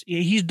these.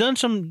 He's done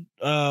some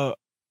comedic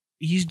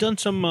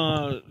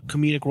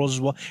roles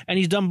as well, and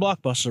he's done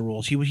blockbuster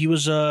roles. He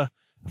was I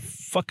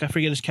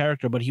forget his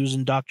character, but he was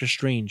in Doctor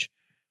Strange,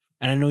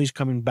 and I know he's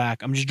coming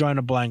back. I'm just drawing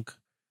a blank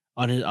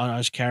on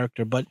his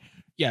character, but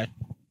yeah,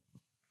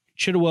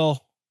 Chiwetel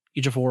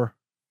Ejiofor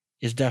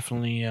is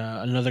definitely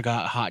another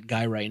hot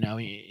guy right now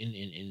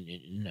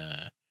in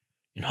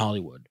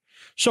Hollywood.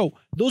 So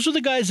those are the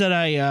guys that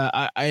I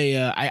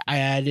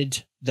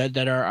added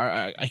that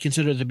are I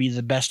consider to be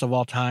the best of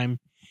all time,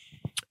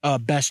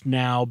 best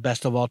now,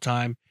 best of all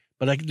time.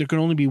 But there can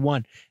only be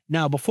one.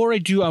 Now, before I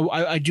do,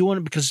 I do want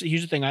to, because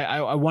here's the thing,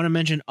 I want to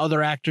mention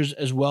other actors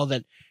as well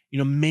that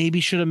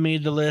maybe should have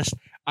made the list.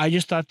 I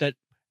just thought that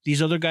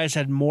these other guys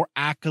had more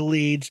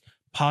accolades,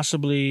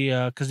 possibly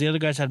because the other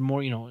guys had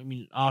more,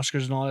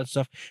 Oscars and all that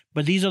stuff.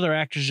 But these other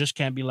actors just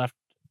can't be left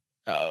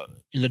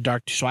in the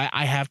dark. So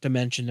I have to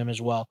mention them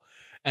as well.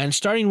 And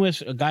starting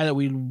with a guy that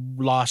we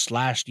lost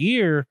last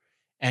year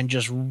and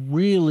just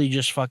really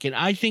fucking,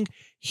 I think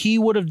he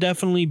would have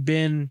definitely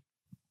been,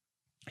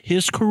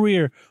 his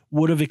career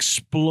would have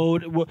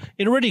exploded. Well,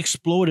 it already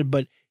exploded,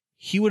 but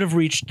he would have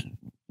reached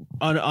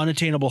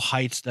unattainable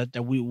heights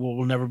that we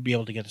will never be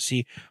able to get to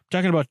see. I'm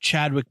talking about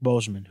Chadwick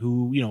Boseman,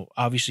 who,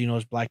 obviously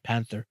knows Black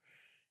Panther.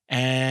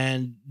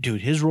 And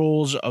dude, his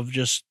roles of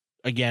just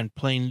again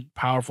playing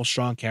powerful,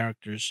 strong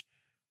characters,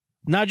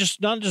 not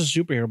just a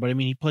superhero, but I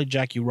mean he played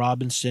Jackie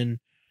Robinson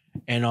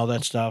and all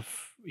that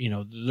stuff. You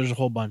know, there's a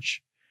whole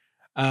bunch.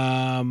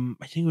 I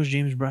think it was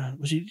James Brown.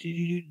 Was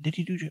he? Did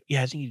he do?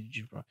 Yeah, I think he did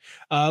James Brown.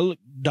 Look,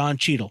 Don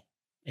Cheadle,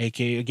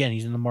 aka again,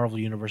 he's in the Marvel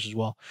universe as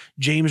well.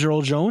 James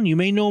Earl Jones. You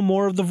may know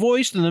more of the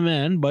voice than the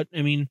man, but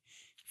I mean,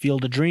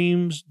 Field of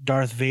Dreams,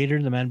 Darth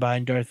Vader, the man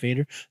behind Darth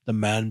Vader, the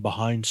man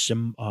behind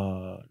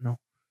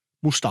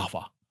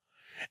Mustafa,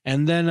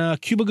 and then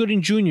Cuba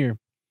Gooding Jr.,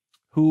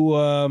 who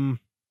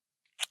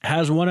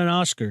has won an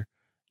Oscar.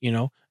 You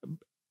know,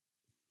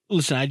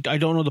 listen, I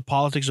don't know the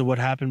politics of what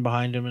happened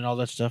behind him and all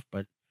that stuff,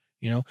 but.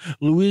 You know,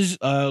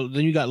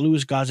 then you got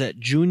Louis Gossett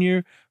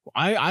Jr.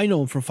 I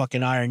know him from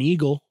fucking Iron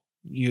Eagle,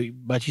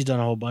 but he's done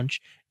a whole bunch.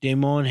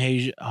 Damon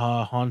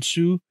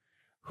Hansu,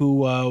 who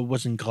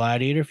was in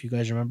Gladiator, if you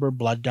guys remember,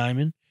 Blood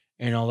Diamond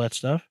and all that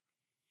stuff.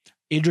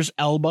 Idris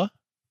Elba,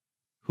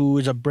 who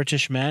is a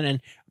British man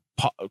and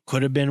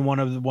could have been one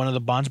of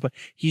the Bonds, but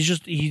he's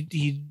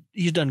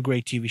done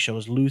great TV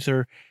shows.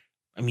 Luther,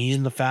 I mean, he's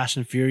in the Fast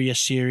and Furious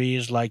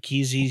series. Like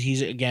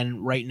he's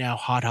again right now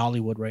hot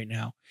Hollywood right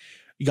now.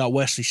 You got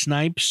Wesley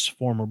Snipes,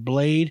 former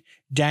Blade,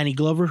 Danny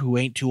Glover, who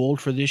ain't too old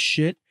for this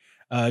shit,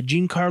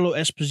 Giancarlo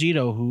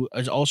Esposito, who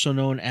is also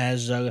known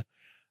as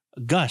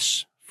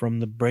Gus from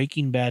the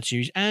Breaking Bad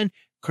series, and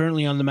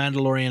currently on The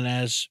Mandalorian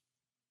as,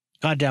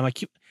 goddamn,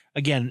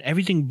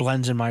 everything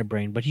blends in my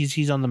brain, but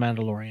he's on The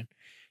Mandalorian.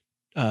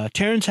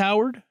 Terrence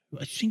Howard,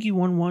 I think he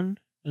won one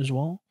as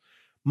well.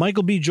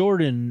 Michael B.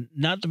 Jordan,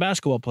 not the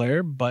basketball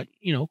player, but,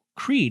 you know,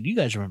 Creed. You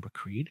guys remember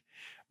Creed.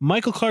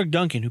 Michael Clark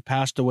Duncan, who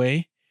passed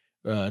away.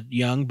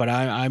 Young, but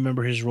I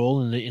remember his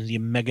role in the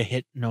mega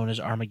hit known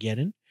as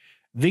Armageddon.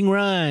 Ving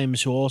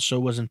Rhames, who also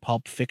was in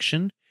Pulp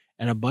Fiction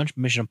and a bunch of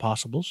Mission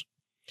Impossibles.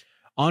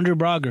 Andre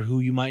Braugher, who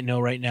you might know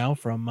right now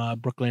from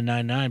Brooklyn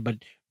Nine-Nine, but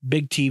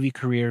big TV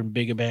career and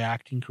big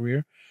acting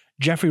career.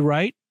 Jeffrey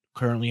Wright,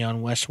 currently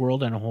on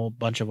Westworld and a whole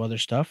bunch of other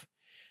stuff.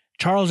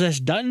 Charles S.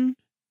 Dutton,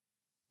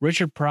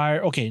 Richard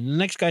Pryor. Okay, the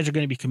next guys are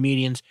going to be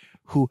comedians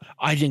who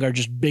I think are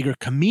just bigger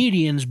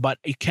comedians, but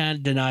you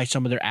can't deny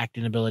some of their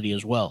acting ability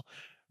as well.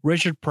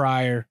 Richard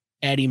Pryor,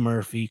 Eddie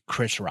Murphy,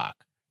 Chris Rock.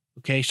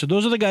 Okay, so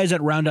those are the guys that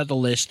round out the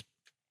list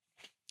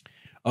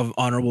of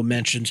honorable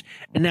mentions.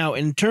 And now,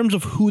 in terms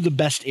of who the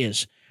best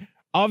is,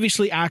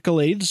 obviously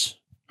accolades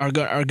are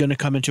going to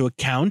come into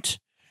account.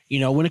 You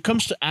know, when it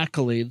comes to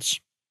accolades,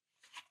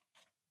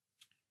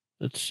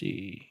 let's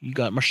see. You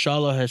got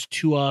Mahershala has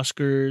 2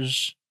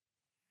 Oscars.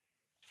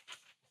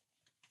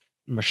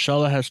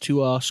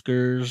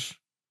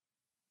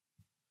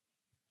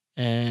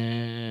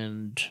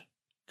 And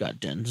got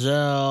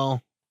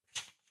Denzel.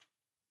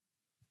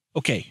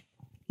 Okay,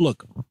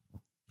 look,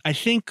 I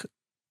think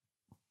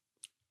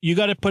you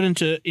got to put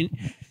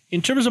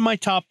in terms of my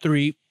top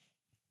 3,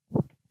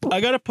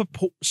 I got to put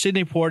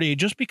Sidney Poitier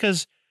just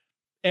because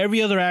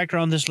every other actor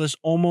on this list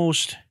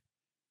almost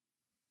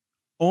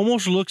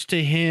looks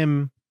to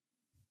him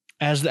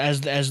as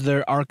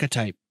their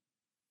archetype,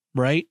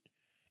 right?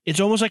 It's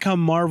almost like how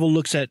Marvel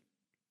looks at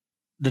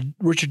the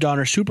Richard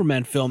Donner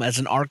Superman film as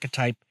an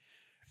archetype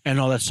and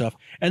all that stuff.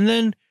 And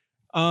then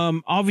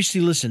obviously,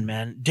 listen,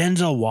 man,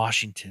 Denzel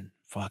Washington.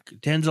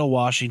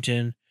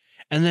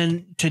 And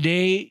then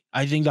today,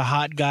 I think the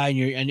hot guy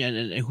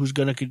and who's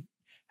going to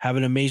have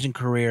an amazing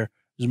career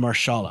is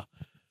Mahershala.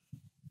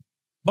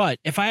 But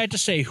if I had to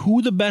say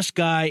who the best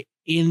guy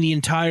in the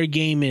entire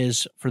game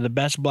is for the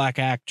best black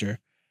actor,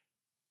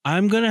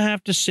 I'm going to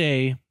have to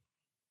say,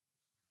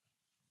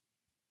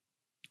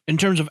 in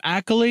terms of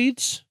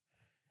accolades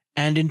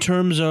and in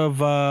terms of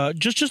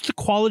just the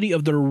quality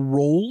of their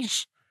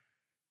roles,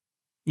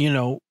 you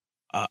know,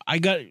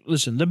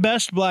 the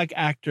best black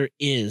actor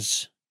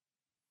is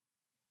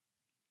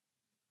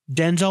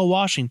Denzel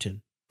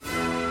Washington.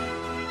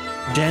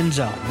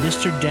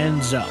 Mr.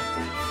 Denzel.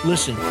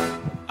 Listen,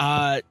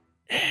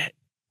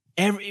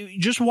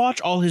 just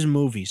watch all his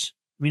movies.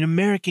 I mean,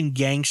 American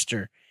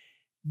Gangster.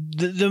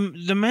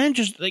 The man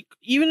just, like,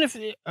 even if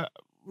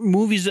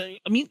movies, I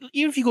mean,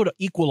 even if you go to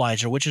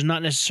Equalizer, which is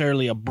not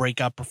necessarily a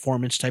breakout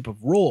performance type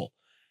of role,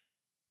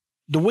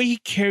 the way he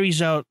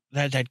carries out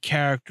that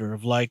character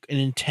of like an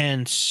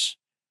intense,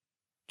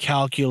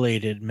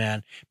 calculated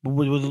man, but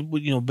with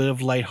you know, a bit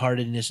of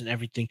lightheartedness and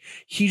everything.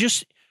 He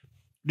just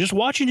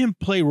watching him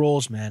play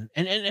roles, man.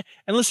 And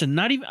listen,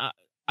 not even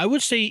I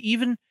would say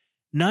even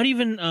not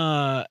even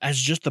as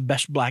just the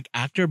best black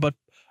actor, but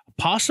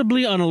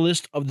possibly on a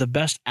list of the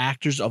best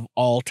actors of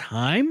all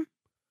time.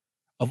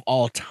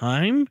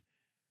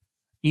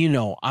 You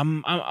know,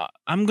 I'm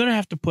gonna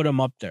have to put him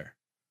up there.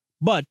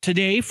 But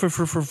today, for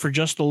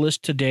just the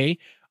list today,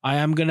 I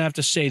am going to have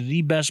to say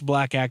the best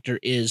black actor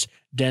is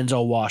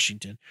Denzel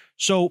Washington.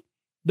 So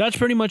that's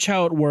pretty much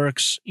how it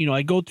works. You know,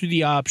 I go through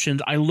the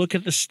options. I look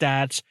at the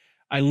stats.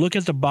 I look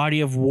at the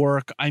body of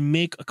work. I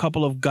make a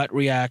couple of gut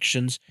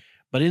reactions.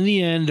 But in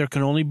the end, there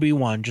can only be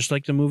one, just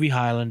like the movie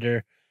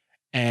Highlander.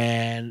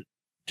 And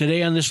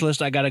today on this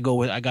list, I got to go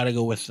with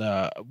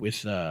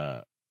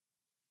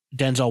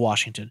Denzel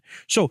Washington.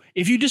 So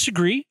if you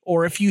disagree,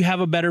 or if you have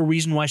a better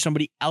reason why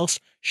somebody else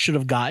should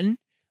have gotten,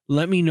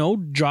 let me know.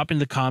 Drop in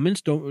the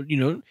comments.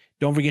 Don't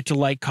forget to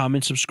like,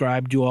 comment,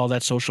 subscribe, do all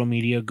that social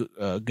media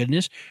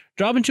goodness.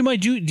 Drop into my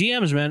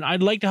DMs, man.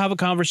 I'd like to have a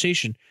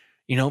conversation,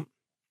 And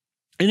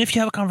if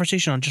you have a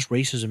conversation on just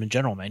racism in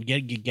general, man,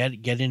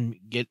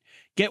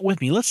 get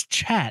with me. Let's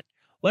chat.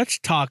 Let's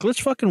talk. Let's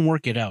fucking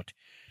work it out.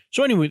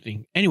 So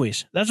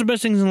anyways, that's the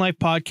Best Things in Life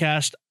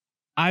podcast.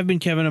 I've been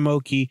Kevin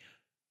Amoki.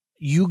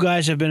 You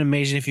guys have been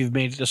amazing if you've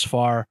made it this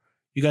far.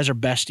 You guys are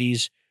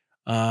besties.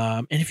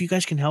 And if you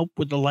guys can help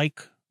with the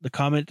like, the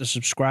comment, the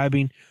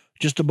subscribing,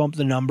 just to bump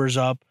the numbers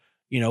up,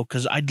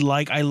 because I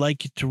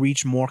like it to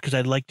reach more, because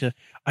I'd like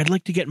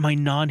to get my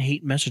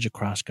non-hate message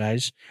across,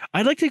 guys.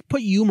 I'd like to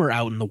put humor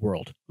out in the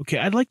world. Okay.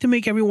 I'd like to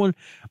make everyone,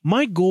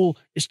 my goal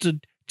is to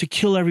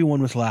kill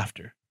everyone with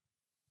laughter.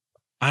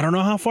 I don't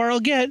know how far I'll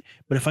get,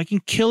 but if I can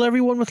kill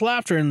everyone with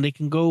laughter and they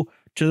can go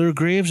to their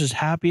graves as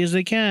happy as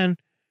they can,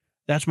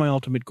 that's my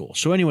ultimate goal.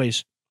 So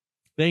anyways,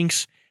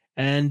 thanks.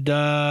 And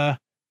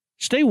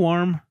stay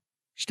warm,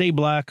 stay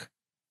black,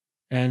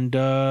 and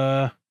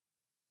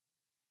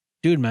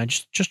dude, man,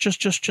 just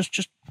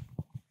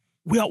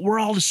we're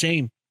all the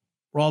same.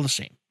 We're all the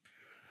same.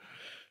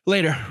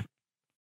 Later.